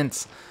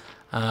convince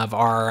of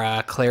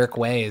our cleric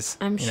ways.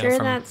 I'm you know, sure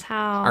from that's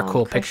how our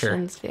cool picture.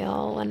 Christians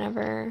feel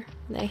whenever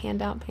they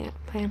hand out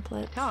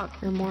pamphlets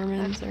or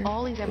Mormons or.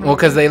 Well,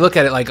 because they look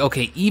at it like,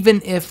 okay,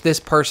 even if this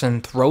person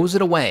throws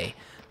it away,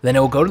 then it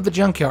will go to the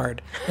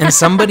junkyard, and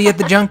somebody at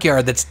the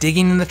junkyard that's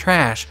digging in the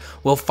trash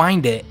will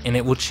find it, and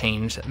it will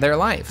change their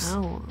lives.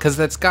 Oh. Because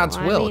that's God's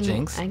Well, I will, mean,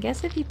 Jinx. I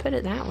guess if you put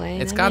it that way,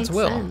 It's that God's makes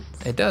will. sense.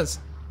 It does.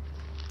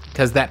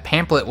 Because that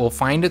pamphlet will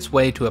find its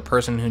way to a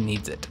person who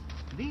needs it.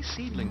 These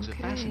seedlings are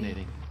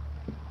fascinating.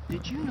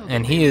 Did you know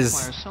And that he they is-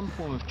 require some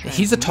form of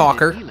He's a transmuted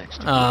talker. Elex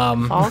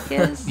to Falk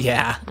is?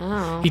 Yeah.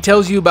 Oh. He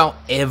tells you about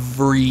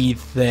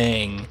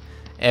everything.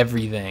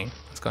 Everything.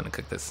 Let's go ahead and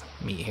cook this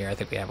meat here. I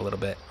think we have a little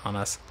bit on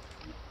us.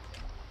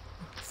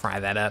 Fry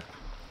that up.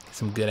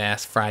 Some good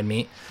ass fried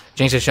meat.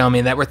 Jinx has shown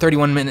me that we're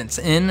 31 minutes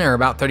in, or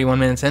about 31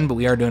 minutes in, but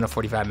we are doing a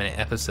 45-minute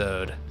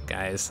episode,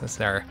 guys. This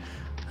is our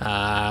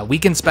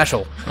weekend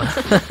special.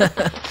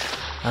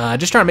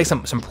 Just trying to make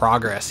some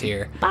progress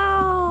here.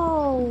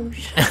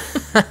 Bosh.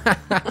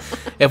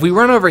 If we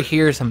run over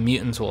here, some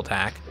mutants will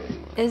attack.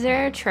 Is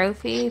there a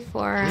trophy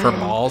for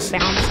balls?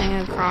 bouncing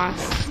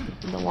across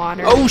the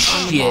water? Oh, on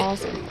shit. The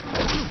balls?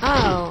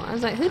 Oh, I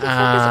was like, who the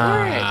fuck is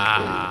Ulrich?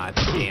 Ah,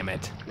 damn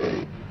it.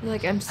 You're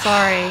like, I'm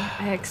sorry.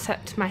 I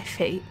accept my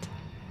fate.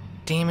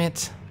 Damn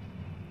it.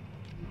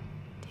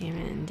 Damn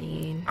it,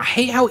 indeed. I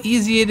hate how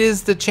easy it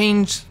is to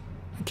change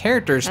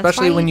characters, That's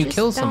especially why when you just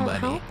kill don't somebody.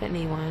 help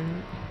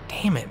anyone.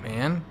 Damn it,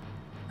 man.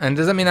 And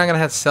does that mean I'm gonna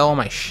have to sell all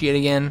my shit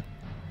again?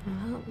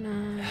 I hope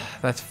not.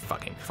 That's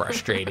fucking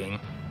frustrating.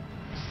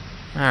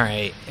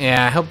 Alright,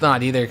 yeah, I hope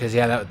not either, because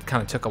yeah, that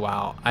kind of took a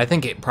while. I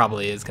think it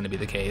probably is going to be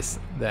the case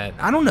that,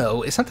 I don't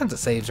know, sometimes it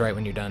saves right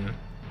when you're done,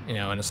 you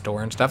know, in a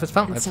store and stuff.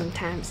 And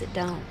sometimes it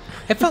don't.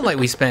 It felt like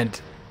we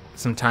spent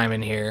some time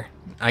in here.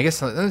 I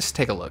guess, let's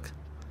take a look.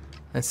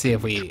 Let's see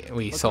if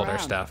we sold our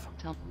stuff.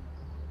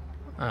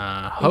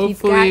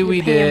 Hopefully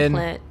we did.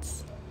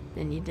 Pamphlets,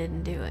 then you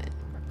didn't do it.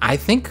 I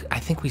think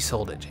we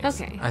sold it,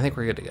 James. Okay. I think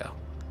we're good to go.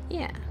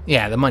 Yeah.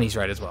 Yeah, the money's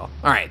right as well.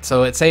 All right,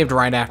 so it saved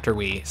right after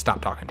we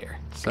stopped talking to her.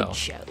 So Good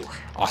show.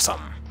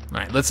 awesome. All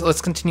right,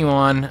 let's continue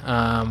on.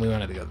 We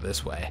wanted to go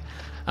this way,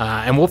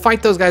 and we'll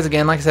fight those guys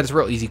again. Like I said, it's a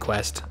real easy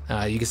quest.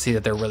 You can see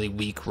that they're really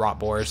weak rot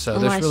boars. So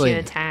Unless there's really you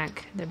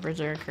attack the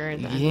berserker,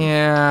 then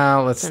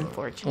yeah.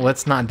 unfortunate.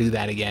 Let's not do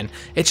that again.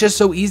 It's just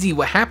so easy.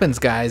 What happens,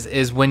 guys,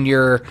 is when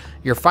you're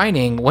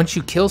fighting, once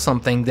you kill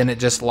something, then it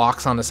just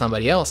locks onto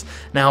somebody else.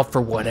 Now, for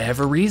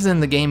whatever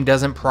reason, the game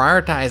doesn't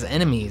prioritize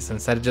enemies.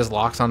 Instead, it just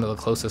locks onto the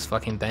closest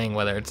fucking thing,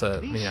 whether it's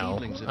a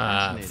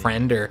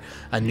friend or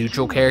a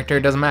neutral character.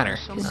 It doesn't matter.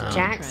 Because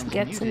Jax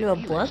gets into a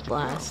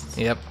bloodlust.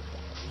 Yep.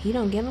 He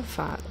don't give a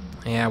fuck.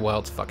 Yeah, well,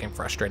 it's fucking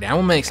frustrating. I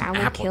will make some I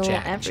will kill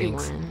Applejack,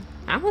 Jinx. everyone.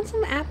 I want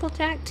some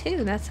Applejack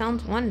too. That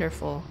sounds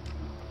wonderful.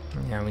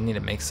 Yeah, we need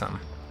to make some.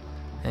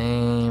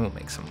 And we'll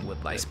make some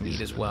wood lice meat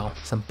as well.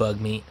 Some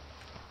bug meat.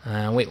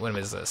 Wait, what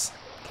is this?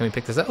 Can we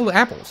pick this up? Oh,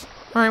 apples.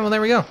 All right, well,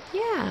 there we go.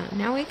 Yeah,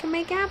 now we can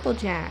make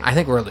Applejack. I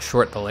think we're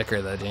short the liquor,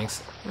 though,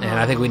 Jinx. And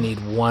I think we need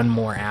one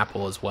more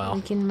apple as well.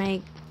 We can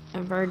make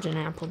a virgin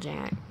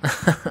Applejack.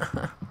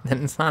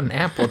 Then it's not an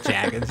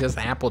Applejack. It's just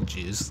apple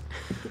juice.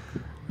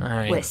 All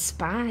right. With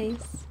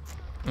spice.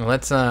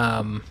 Let's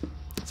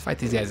fight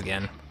these guys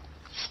again.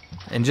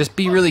 And just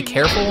be really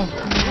careful.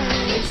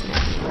 There's no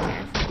being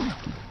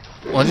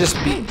careful. Well, just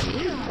be...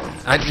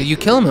 you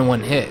kill him in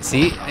one hit.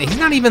 See? He's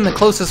not even the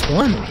closest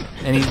one.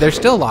 And they're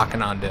still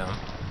locking onto him.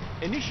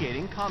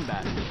 Initiating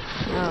combat.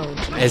 Oh,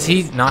 geez. Is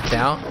he knocked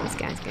out? This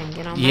guy's gonna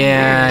get on my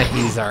Yeah, nerves.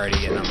 he's already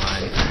getting on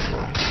mine.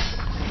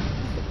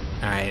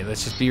 Alright,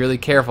 let's just be really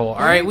careful.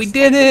 Alright, we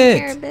did Take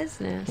care of it!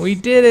 business. We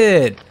did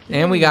it! He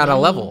And we don't got a need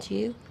level.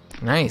 You.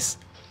 Nice.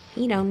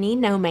 He don't need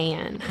no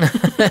man.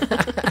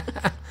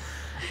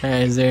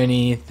 Alright, is there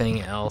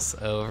anything else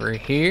over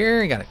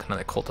here? Got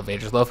another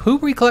cultivator's loaf. Who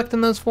were we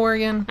collecting those for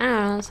again? I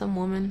don't know, some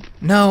woman.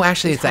 No,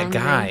 actually, it's He's that hungry.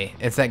 guy.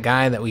 It's that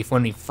guy that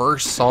when we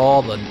first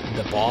saw the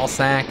ball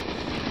sack.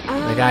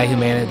 The guy who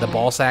managed the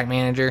ball sack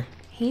manager.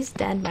 He's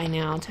dead by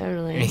now,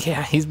 totally.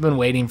 Yeah, he's been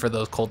waiting for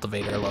those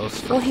cultivator loaves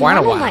for Well, he quite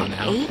a wanted while like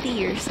now.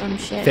 80 or some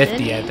shit. 50,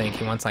 didn't I he? think.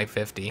 He wants like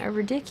 50. A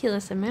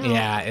ridiculous amount.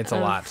 Yeah, it's a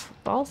of lot.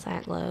 Ball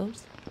sack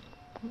loaves.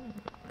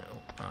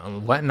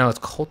 What? No, it's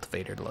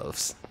cultivated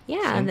loaves.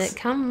 Yeah, Since-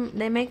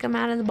 they make them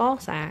out of the ball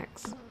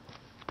sacks.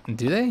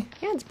 Do they?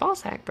 Yeah, it's ball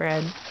sack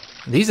bread.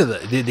 These are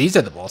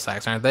the ball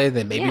sacks, aren't they?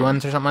 The baby Yeah.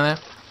 ones or something like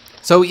that.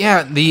 So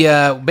yeah,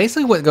 the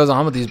basically what goes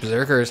on with these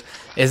berserkers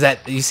is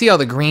that you see all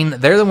the green.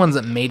 They're the ones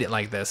that made it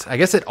like this. I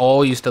guess it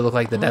all used to look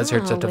like the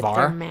deserts of With their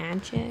Tavar.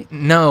 magic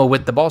No,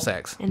 with the ball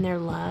sacks. and their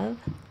love.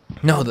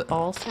 No,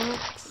 Ball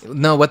sacks.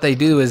 no. What they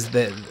do is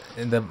that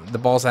the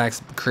ball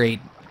sacks create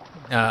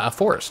a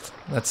forest.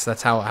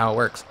 That's how it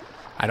works.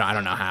 I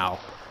don't know how,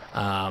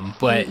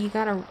 but You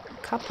gotta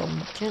cup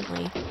them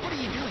gently. What are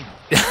you doing?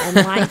 And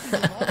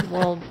life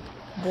will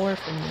bore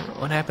from you.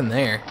 what happened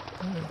there?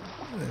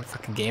 The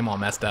fucking game all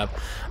messed up.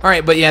 All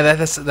right, but yeah,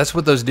 that's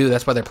what those do.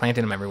 That's why they're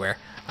planting them everywhere.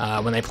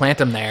 When they plant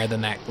them there,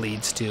 then that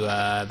leads to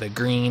the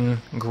green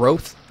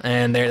growth,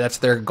 and that's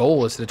their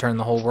goal is to turn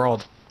the whole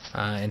world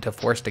into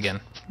forest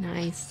again.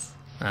 Nice.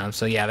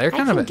 So yeah, they're I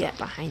kind can of get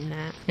behind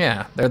that.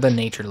 yeah, they're the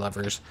nature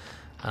lovers.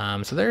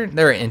 So they're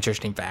an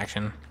interesting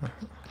faction.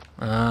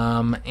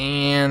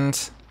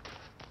 And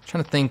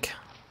trying to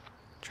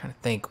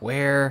think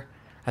where.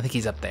 I think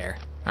he's up there.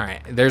 All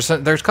right, there's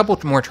a couple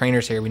more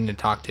trainers here we need to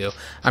talk to.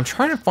 I'm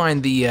trying to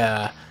find the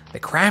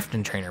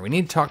crafting trainer. We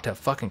need to talk to a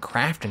fucking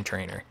crafting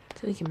trainer.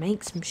 So we can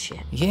make some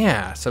shit.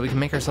 Yeah, so we can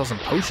make ourselves some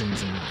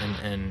potions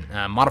and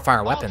modify our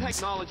All weapons.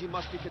 technology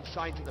must be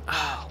consigned to the Oh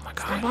past. my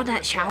How god. about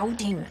that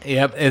shouting?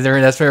 Yep,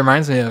 that's what it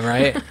reminds me of,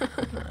 right?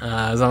 It's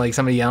not like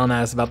somebody yelling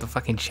at us about the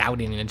fucking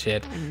shouting and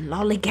shit.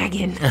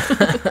 Lollygagging.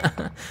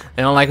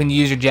 They don't like when you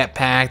use your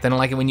jetpack. They don't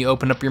like it when you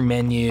open up your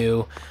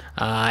menu.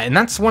 And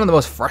that's one of the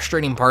most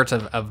frustrating parts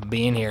of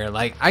being here.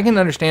 Like, I can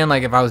understand,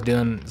 like, if I was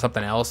doing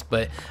something else,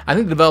 but I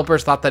think the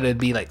developers thought that it'd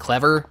be, like,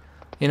 clever.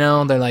 You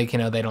know, they're like, you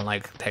know, they don't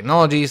like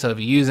technology, so if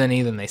you use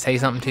any, then they say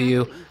something to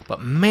you.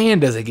 But man,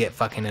 does it get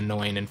fucking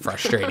annoying and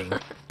frustrating.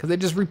 Because they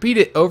just repeat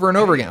it over and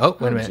over again. Oh,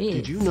 wait a minute. Geez.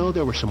 Did you know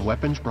there were some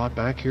weapons brought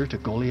back here to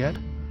Goliath?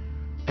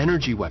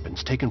 Energy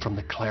weapons taken from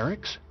the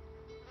clerics?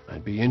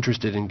 I'd be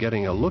interested in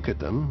getting a look at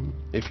them,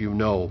 if you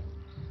know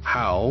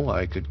how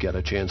I could get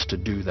a chance to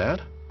do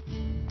that.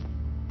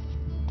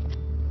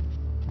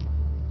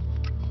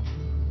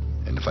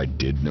 And if I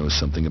did know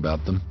something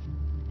about them?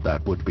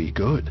 That would be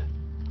good.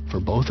 For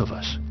both of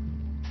us.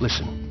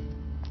 Listen,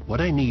 what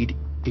I need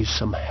is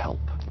some help.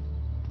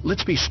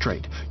 Let's be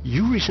straight.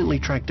 You recently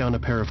tracked down a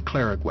pair of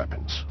cleric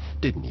weapons,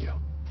 didn't you?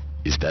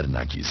 Is that an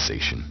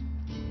accusation?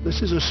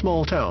 This is a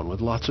small town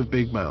with lots of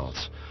big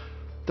mouths.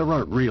 There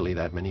aren't really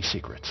that many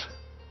secrets.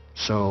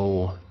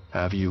 So,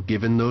 have you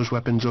given those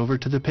weapons over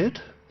to the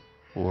pit?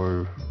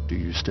 Or do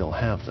you still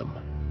have them?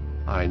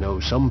 I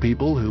know some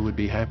people who would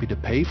be happy to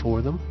pay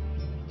for them.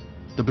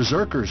 The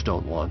berserkers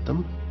don't want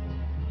them.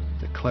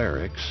 The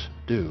clerics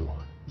do.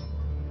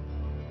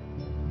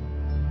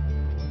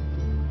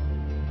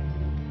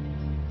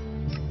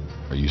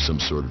 Are you some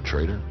sort of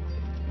traitor?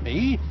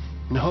 Me?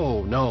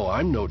 No,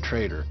 I'm no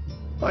traitor.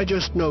 I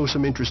just know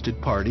some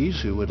interested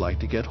parties who would like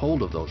to get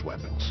hold of those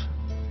weapons.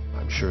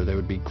 I'm sure they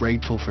would be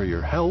grateful for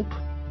your help.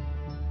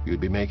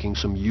 You'd be making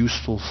some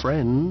useful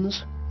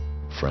friends.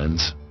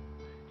 Friends?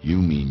 You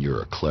mean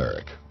you're a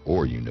cleric,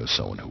 or you know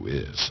someone who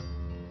is.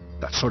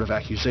 That sort of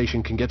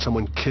accusation can get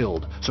someone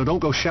killed, so don't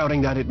go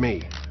shouting that at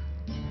me.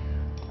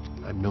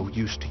 I'm no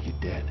use to you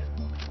dead.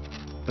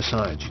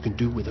 Besides, you can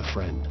do with a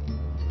friend,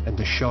 and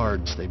the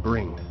shards they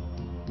bring.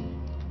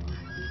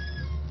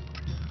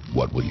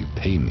 What will you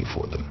pay me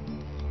for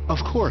them?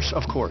 Of course.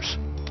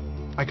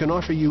 I can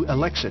offer you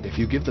Elex if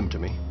you give them to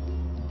me.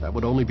 That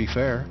would only be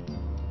fair.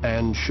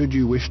 And should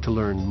you wish to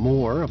learn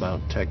more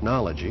about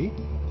technology,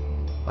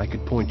 I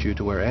could point you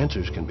to where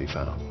answers can be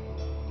found.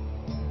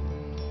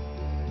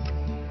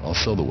 I'll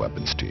sell the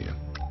weapons to you.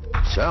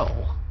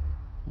 Sell?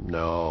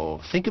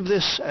 No, think of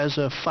this as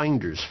a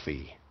finder's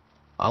fee.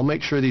 I'll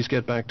make sure these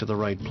get back to the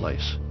right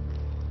place.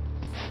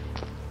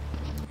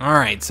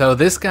 Alright, so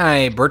this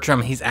guy,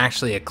 Bertram, he's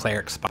actually a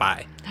cleric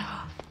spy.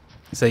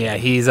 So yeah,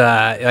 he's,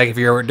 like if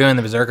you're doing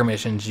the Berserker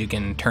missions, you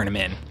can turn him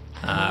in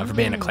for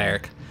being a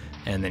cleric.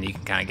 And then you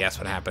can kind of guess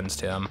what happens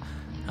to him.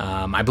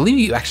 I believe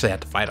you actually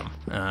have to fight him,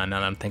 now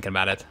that I'm thinking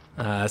about it.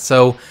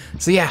 So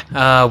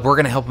yeah, we're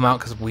going to help him out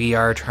because we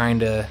are trying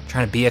to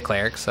be a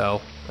cleric, so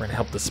we're going to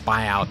help the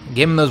spy out.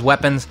 Give him those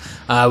weapons.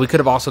 We could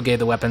have also gave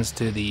the weapons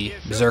to the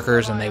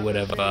Berserkers, and they would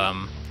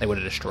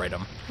have destroyed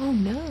them. Oh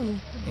no.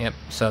 Yep,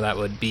 so that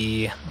would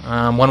be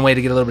one way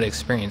to get a little bit of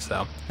experience,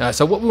 though.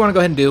 So what we want to go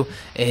ahead and do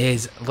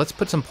is let's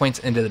put some points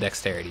into the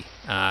dexterity.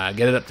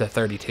 Get it up to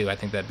 32. I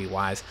think that'd be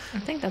wise. I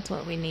think that's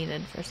what we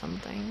needed for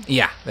something.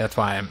 Yeah, that's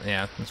why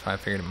I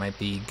figured it might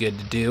be good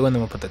to do, and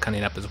then we'll put the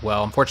cunning up as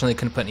well. Unfortunately,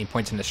 couldn't put any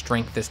points into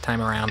strength this time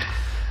around.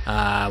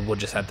 We'll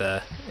just have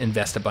to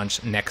invest a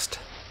bunch next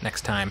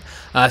time.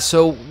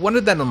 So what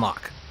did that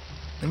unlock?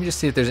 Let me just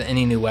see if there's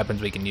any new weapons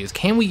we can use.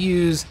 Can we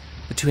use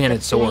the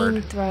two-handed sword?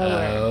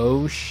 Flamethrower.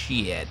 Oh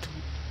shit!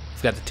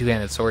 We've got the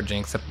two-handed sword,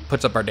 Jinx. That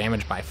puts up our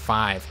damage by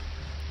 5.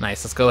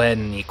 Nice. Let's go ahead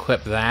and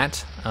equip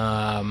that,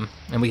 and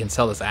we can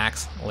sell this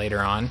axe later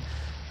on.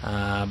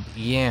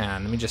 Yeah,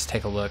 let me just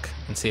take a look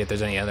and see if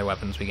there's any other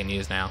weapons we can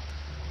use now.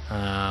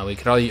 We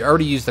could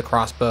already use the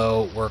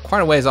crossbow. We're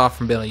quite a ways off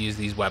from being able to use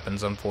these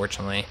weapons,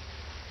 unfortunately.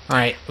 All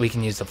right, we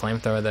can use the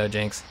flamethrower though,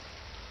 Jinx.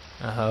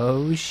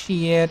 Oh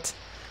shit!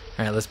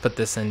 All right, let's put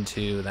this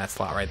into that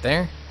slot right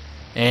there.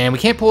 And we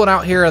can't pull it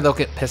out here, or they'll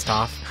get pissed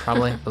off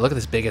probably. But look at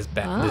this big ass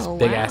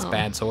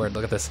bad sword.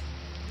 Look at this.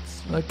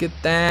 Look at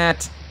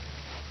that.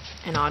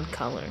 An odd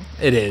color.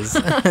 It is.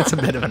 It's a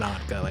bit of an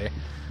odd color.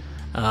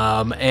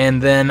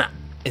 And then,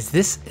 is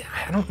this...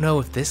 I don't know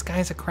if this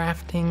guy's a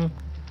crafting...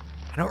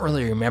 I don't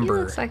really remember.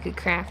 He looks like a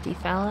crafty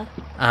fella.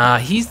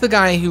 He's the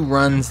guy who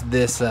runs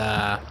this...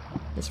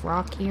 This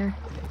rock here.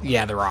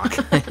 Yeah, the rock.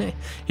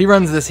 He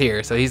runs this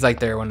here, so he's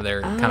like one of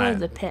their kind of...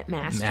 the pit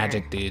master.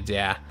 Magic dudes,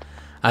 yeah.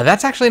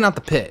 That's actually not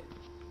the pit.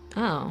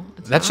 Oh.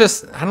 That's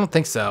just... I don't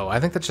think so. I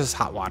think that's just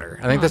hot water.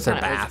 I think that's their I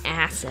thought it was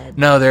bath. acid.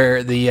 No,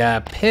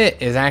 the pit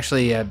is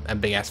actually a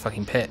big ass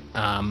fucking pit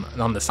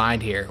on the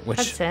side here. Which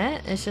That's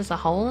it? It's just a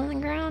hole in the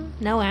ground?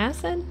 No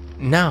acid?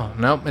 No,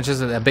 it's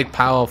just a big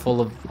pile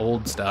full of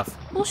old stuff.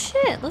 Well,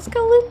 shit. Let's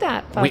go loot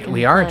that fucking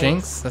We are, place.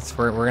 Jinx. That's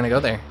where we're gonna go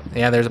there.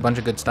 Yeah, there's a bunch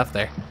of good stuff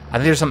there. I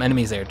think there's some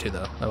enemies there too,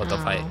 though. That they'll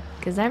fight.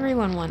 Because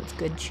everyone wants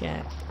good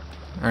shit.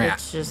 All right.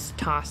 It's just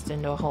tossed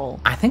into a hole.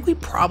 I think we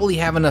probably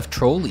have enough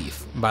troll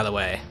leaf, by the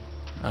way.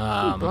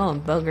 Keep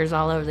blowing boogers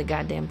all over the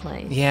goddamn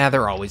place. Yeah,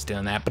 they're always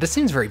doing that, but it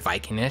seems very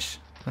Viking-ish.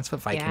 That's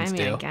what Vikings I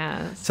do.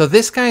 guess. So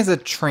this guy's a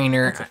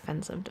trainer. That's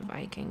offensive to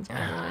Vikings, by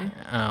the way.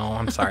 Oh,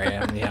 I'm sorry.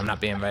 I'm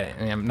not being.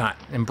 I'm not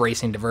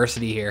embracing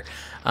diversity here.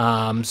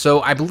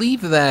 So I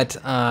believe that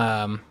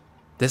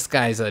this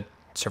guy's a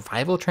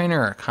survival trainer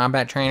or a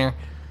combat trainer,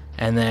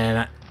 and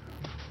then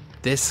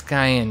this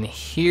guy in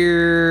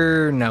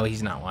here. No,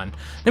 he's not one.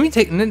 Let's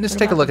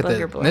take a look at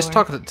the. Let's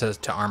talk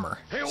to armor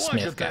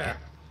smith guy.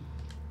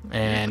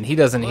 And he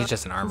doesn't. He's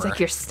just an armorer. It's like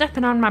you're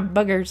stepping on my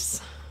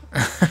boogers.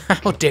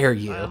 How dare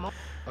you?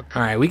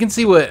 All right, we can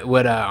see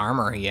what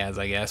armor he has,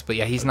 I guess. But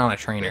yeah, he's not a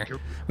trainer.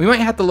 We might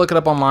have to look it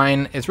up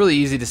online. It's really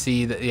easy to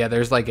see that. Yeah,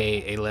 there's like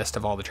a list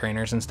of all the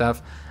trainers and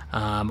stuff.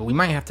 But we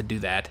might have to do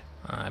that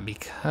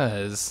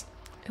because.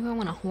 Ooh, I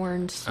want a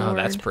horned sword. Oh,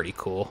 that's pretty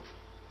cool.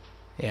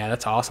 Yeah,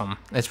 that's awesome.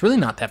 It's really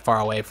not that far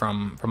away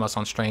from us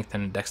on strength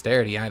and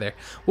dexterity either.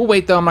 We'll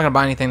wait though. I'm not gonna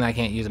buy anything that I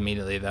can't use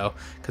immediately though,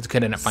 because we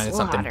could end up finding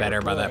something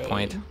better by that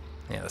point.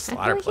 Yeah, the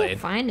slaughter blade. I can't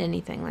find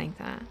anything like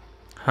that.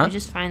 Huh? I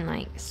just find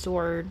like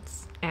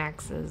swords,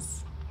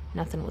 axes,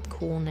 nothing with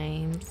cool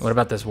names. What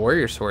about this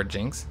warrior sword,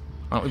 Jinx?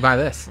 Why don't we buy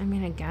this? I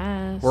mean, I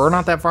guess. We're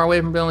not that far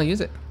away from being able to use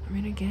it. I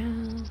mean, I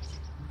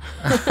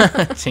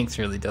guess. Jinx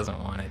really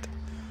doesn't want it.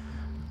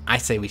 I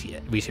say we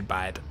should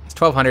buy it. It's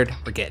 1,200.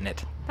 We're getting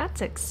it.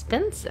 That's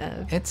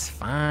expensive. It's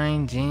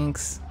fine,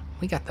 Jinx.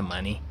 We got the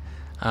money.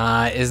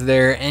 Is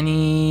there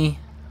any?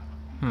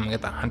 We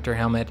got the hunter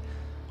helmet.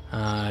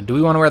 Do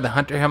we want to wear the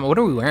hunter helmet? What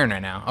are we wearing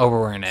right now? Oh,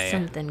 we're wearing a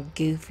something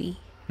goofy.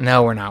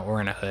 No, we're not. We're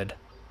wearing a hood.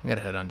 We got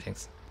a hood on,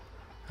 Jinx.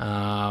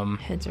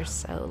 Hoods are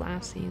so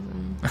last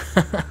season.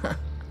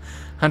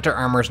 Hunter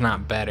armor's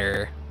not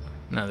better.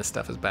 No, this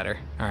stuff is better.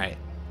 All right.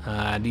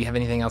 Do you have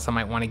anything else I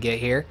might want to get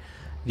here?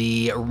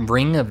 The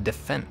ring of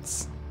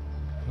defense.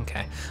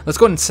 Okay. Let's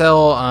go ahead and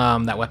sell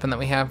that weapon that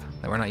we have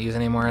that we're not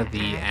using anymore.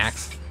 The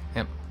axe.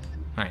 Yep.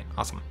 All right.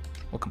 Awesome.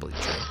 We'll complete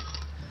the trade.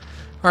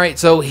 All right,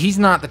 so he's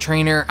not the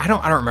trainer. I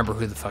don't remember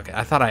who the fuck.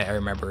 I thought I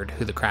remembered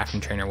who the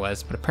crafting trainer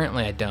was, but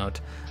apparently I don't.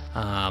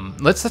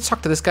 Let's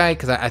talk to this guy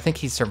because I think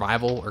he's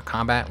survival or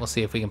combat. We'll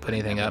see if we can put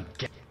anything up.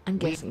 I'm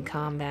guessing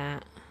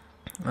combat.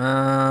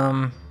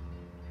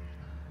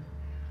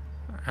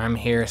 I'm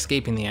here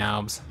escaping the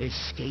Alps.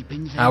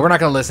 We're not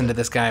gonna listen to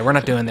this guy. We're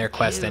not doing their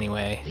quest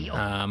anyway.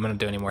 I'm gonna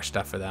do any more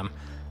stuff for them.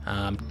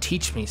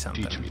 Teach me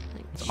something.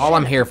 That's all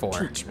I'm here for.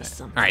 Teach me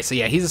something. All right, so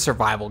yeah, he's a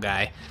survival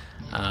guy.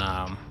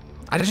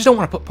 I just don't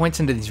want to put points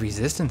into these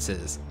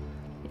resistances.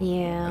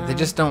 Yeah. They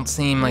just don't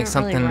seem like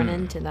something. Really run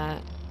into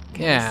that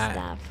kind of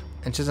stuff.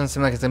 It just doesn't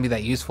seem like it's gonna be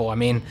that useful. I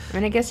mean,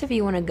 I guess if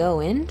you want to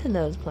go into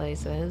those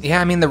places. Yeah,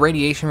 I mean the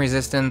radiation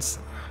resistance,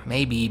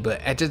 maybe,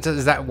 but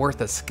is that worth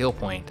a skill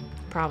point?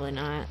 Probably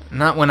not.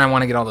 Not when I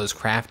want to get all those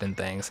crafting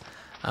things.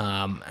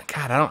 God,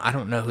 I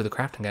don't know who the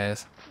crafting guy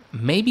is.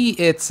 Maybe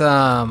it's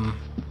the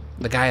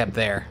guy up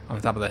there on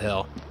the top of the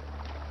hill.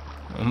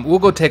 We'll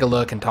go take a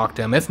look and talk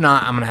to him. If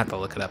not, I'm gonna have to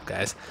look it up,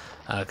 guys,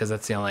 because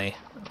that's the only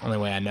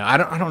way I know. I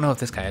don't know if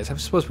this guy is. I'm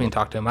supposed we can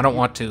talk to him. I don't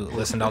want to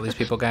listen to all these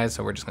people, guys,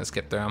 so we're just gonna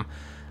skip through them.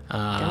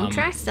 Don't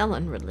try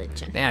selling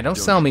religion. Yeah, don't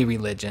sell me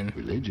religion.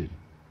 Religion?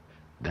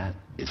 That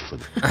is for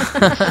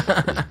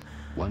the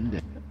one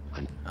day.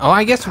 Oh,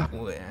 I guess what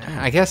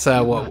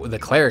the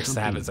clerics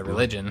have is a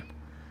religion.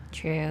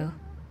 True.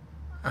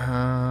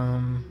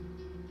 Alright,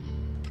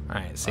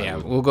 so yeah,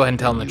 we'll go ahead and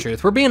tell them the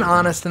truth. We're being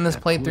honest in this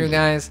playthrough,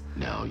 guys.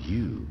 Now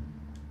you.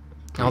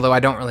 Although I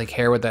don't really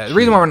care what the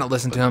reason why we're not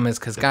listening to him is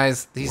because,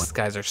 guys, these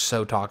guys are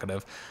so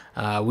talkative.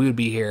 We would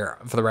be here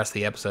for the rest of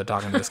the episode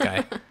talking to this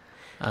guy.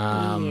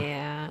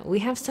 Yeah, we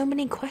have so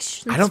many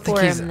questions. I don't think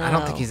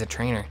him, he's a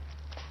trainer.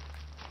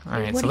 All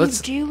right, what so do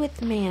let's you do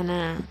with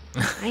mana?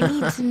 I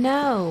need to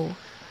know.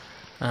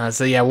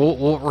 So yeah,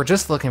 we're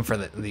just looking for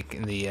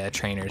the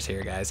trainers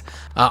here, guys.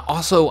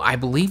 Also, I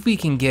believe we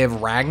can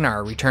give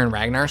return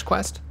Ragnar's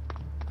quest.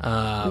 We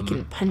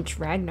can punch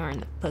Ragnar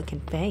in the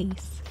fucking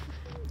face.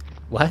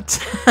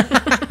 What?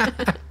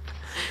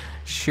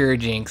 Sure,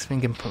 Jinx.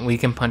 We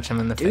can punch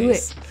him in the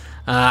face. Do it.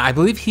 I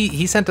believe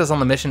he sent us on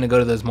the mission to go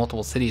to those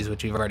multiple cities,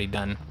 which we've already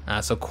done.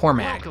 So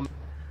Cormac.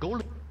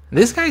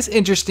 This guy's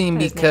interesting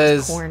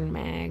because Corn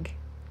Mag.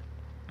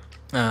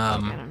 I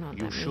don't know what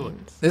that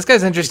means. This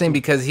guy's interesting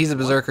because he's a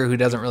berserker who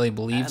doesn't really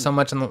believe so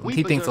much, and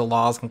he thinks the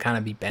laws can kind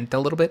of be bent a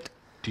little bit.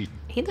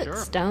 He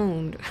looks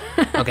stoned.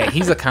 Okay,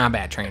 he's a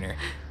combat trainer.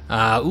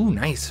 Ooh,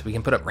 nice. We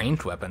can put up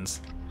ranged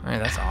weapons. All right,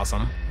 that's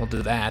awesome. We'll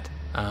do that.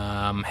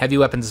 Heavy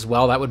weapons as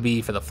well. That would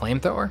be for the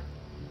flamethrower.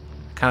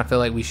 Kind of feel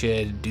like we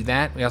should do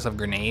that. We also have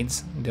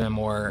grenades. Doing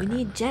more. We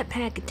need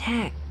jetpack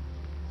attack.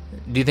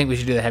 Do you think we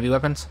should do the heavy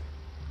weapons?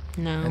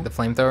 No. Like the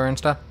flamethrower and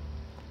stuff?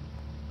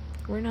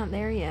 We're not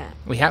there yet.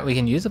 We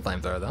can use the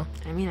flamethrower though.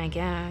 I mean, I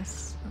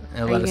guess.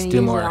 It'll Are let you us gonna do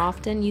use more. it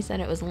often? You said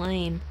it was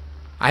lame.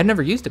 I've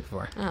never used it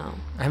before. Oh.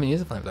 I haven't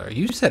used the flamethrower.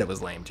 You said it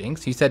was lame,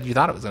 Jinx. You said you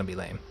thought it was gonna be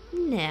lame.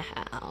 No.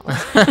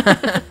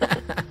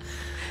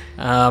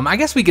 I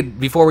guess we could,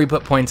 before we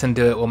put points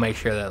into it, we'll make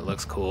sure that it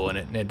looks cool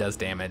and it does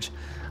damage.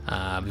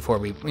 Before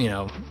we,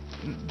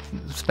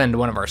 spend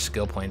one of our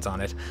skill points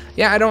on it.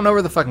 Yeah, I don't know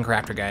where the fucking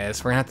crafter guy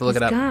is. We're gonna have to look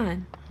it up.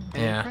 Gone.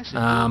 Yeah.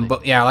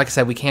 But yeah, like I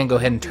said, we can go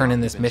ahead and turn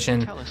in this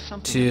mission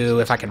to,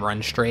 if I can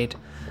run straight,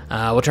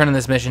 we'll turn in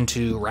this mission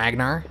to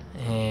Ragnar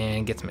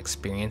and get some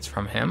experience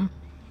from him.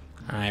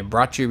 I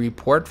brought you a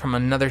report from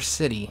another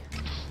city.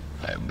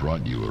 I have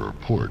brought you a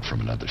report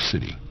from another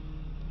city.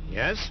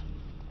 Yes?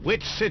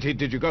 Which city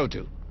did you go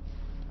to?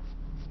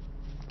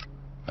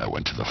 I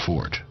went to the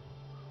fort.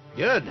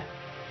 Good.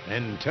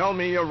 Then tell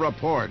me your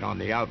report on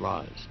the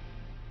outlaws.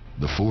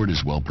 The fort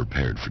is well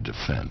prepared for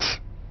defense.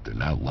 They're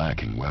not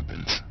lacking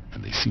weapons,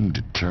 and they seem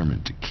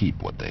determined to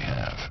keep what they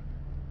have.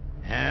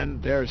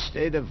 And their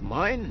state of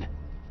mind?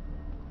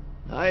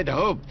 I'd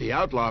hoped the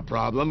outlaw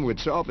problem would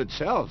solve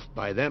itself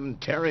by them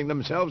tearing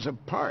themselves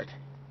apart.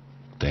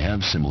 They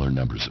have similar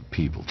numbers of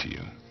people to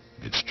you.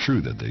 It's true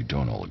that they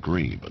don't all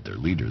agree, but their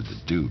leader, the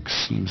Duke,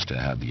 seems to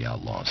have the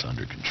outlaws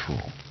under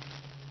control.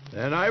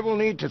 Then I will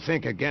need to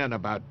think again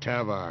about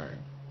Tavar.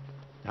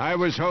 I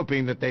was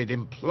hoping that they'd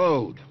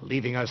implode,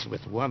 leaving us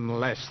with one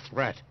less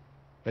threat.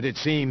 But it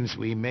seems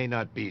we may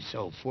not be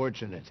so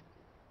fortunate.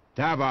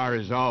 Tavar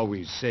is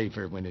always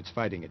safer when it's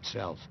fighting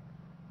itself.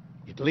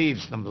 It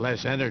leaves them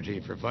less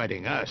energy for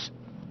fighting us.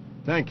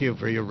 Thank you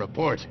for your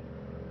report.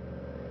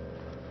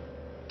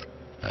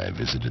 I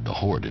visited the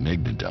Horde in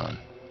Ignadon.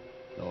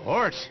 The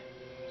Horde?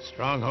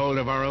 Stronghold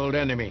of our old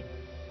enemy.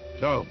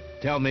 So,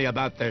 tell me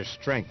about their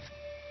strength.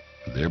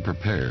 They're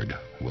prepared,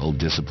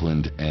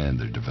 well-disciplined, and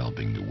they're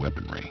developing new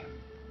weaponry.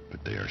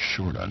 But they are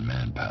short on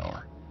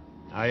manpower.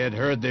 I had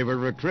heard they were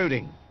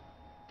recruiting.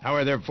 How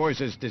are their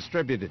forces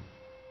distributed?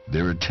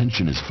 Their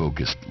attention is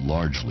focused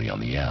largely on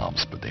the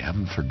Alps, but they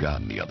haven't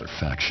forgotten the other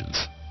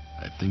factions.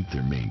 I think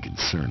their main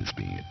concern is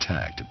being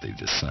attacked if they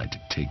decide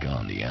to take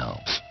on the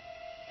Alps.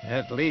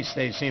 At least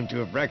they seem to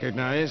have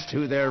recognized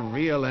who their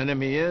real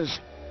enemy is.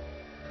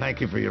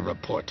 Thank you for your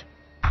report.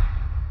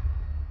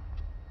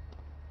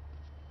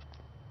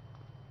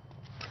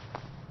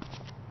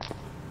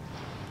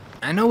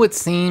 I know it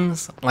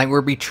seems like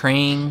we're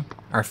betraying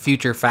our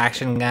future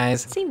faction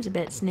guys, Seems a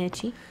bit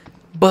snitchy.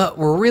 but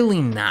we're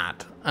really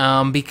not.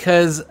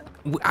 Because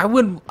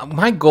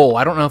my goal,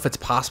 I don't know if it's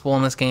possible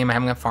in this game, I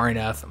haven't got far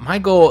enough. My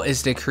goal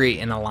is to create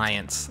an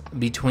alliance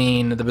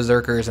between the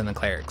Berserkers and the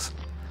Clerics.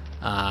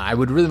 I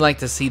would really like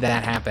to see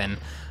that happen,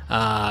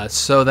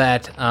 so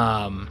that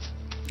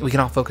we can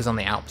all focus on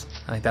the Alps.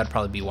 I think that'd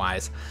probably be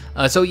wise.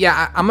 So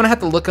yeah, I'm gonna have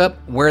to look up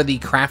where the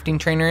crafting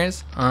trainer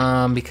is,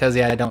 because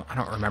yeah, I don't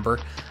remember,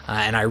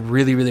 and I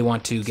really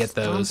want to get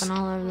those. Stomping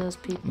all over those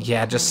people.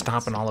 Yeah, just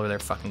stomping all over their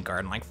fucking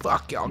garden, like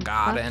fuck y'all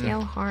garden. Fuck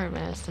y'all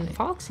harvest, and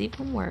Falk's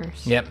even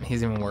worse. Yep,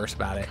 he's even worse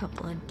about it.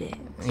 Couple of dicks.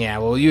 Yeah,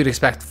 well, you'd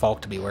expect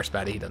Falk to be worse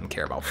about it. He doesn't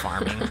care about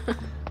farming.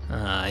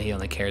 He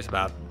only cares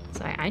about.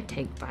 So I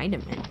take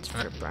vitamins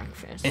for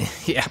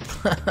breakfast. Yep.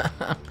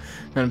 I'm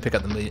gonna pick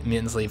up the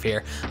mutant sleeve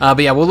here. But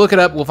yeah, we'll look it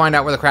up. We'll find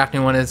out where the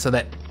crafting one is, so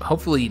that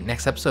hopefully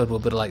next episode we'll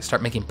be able to like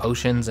start making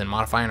potions and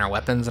modifying our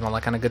weapons and all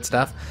that kind of good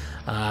stuff,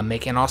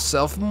 making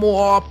ourselves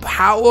more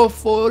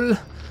powerful.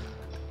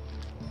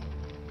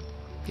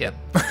 Yep.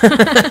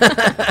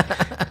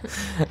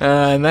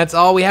 And that's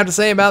all we have to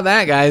say about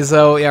that, guys.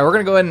 So yeah, we're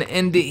gonna go ahead and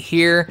end it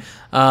here.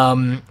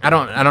 I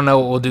don't know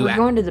what we'll do. We're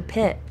going to the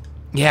pit.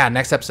 Yeah,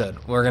 next episode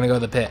we're gonna go to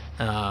the pit.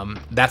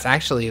 That's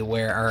actually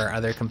where our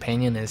other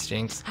companion is,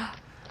 Jinx. Yep.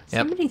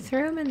 Somebody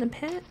threw him in the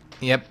pit?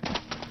 Yep.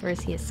 Or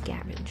is he a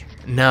scavenger?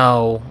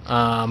 No.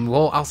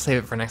 Well, I'll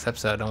save it for next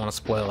episode. I don't want to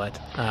spoil it.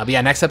 But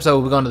yeah, next episode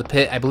we'll be going to the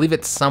pit. I believe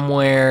it's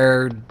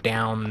somewhere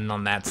down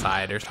on that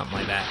side or something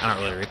like that. I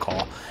don't really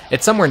recall.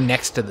 It's somewhere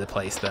next to the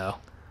place though.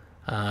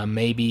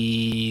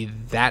 Maybe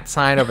that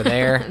side over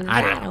there.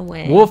 I don't know.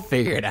 We'll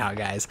figure it out,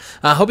 guys.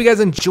 Hope you guys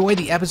enjoyed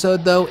the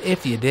episode, though.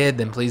 If you did,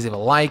 then please leave a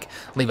like,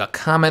 leave a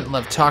comment.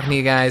 Love talking to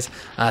you guys.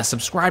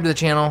 Subscribe to the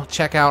channel.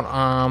 Check out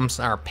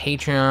our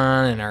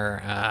Patreon and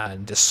our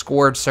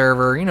Discord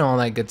server. You know, all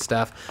that good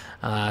stuff.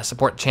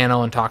 Support the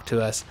channel and talk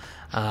to us.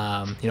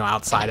 You know,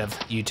 outside of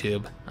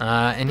YouTube.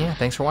 And yeah,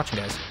 thanks for watching,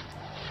 guys.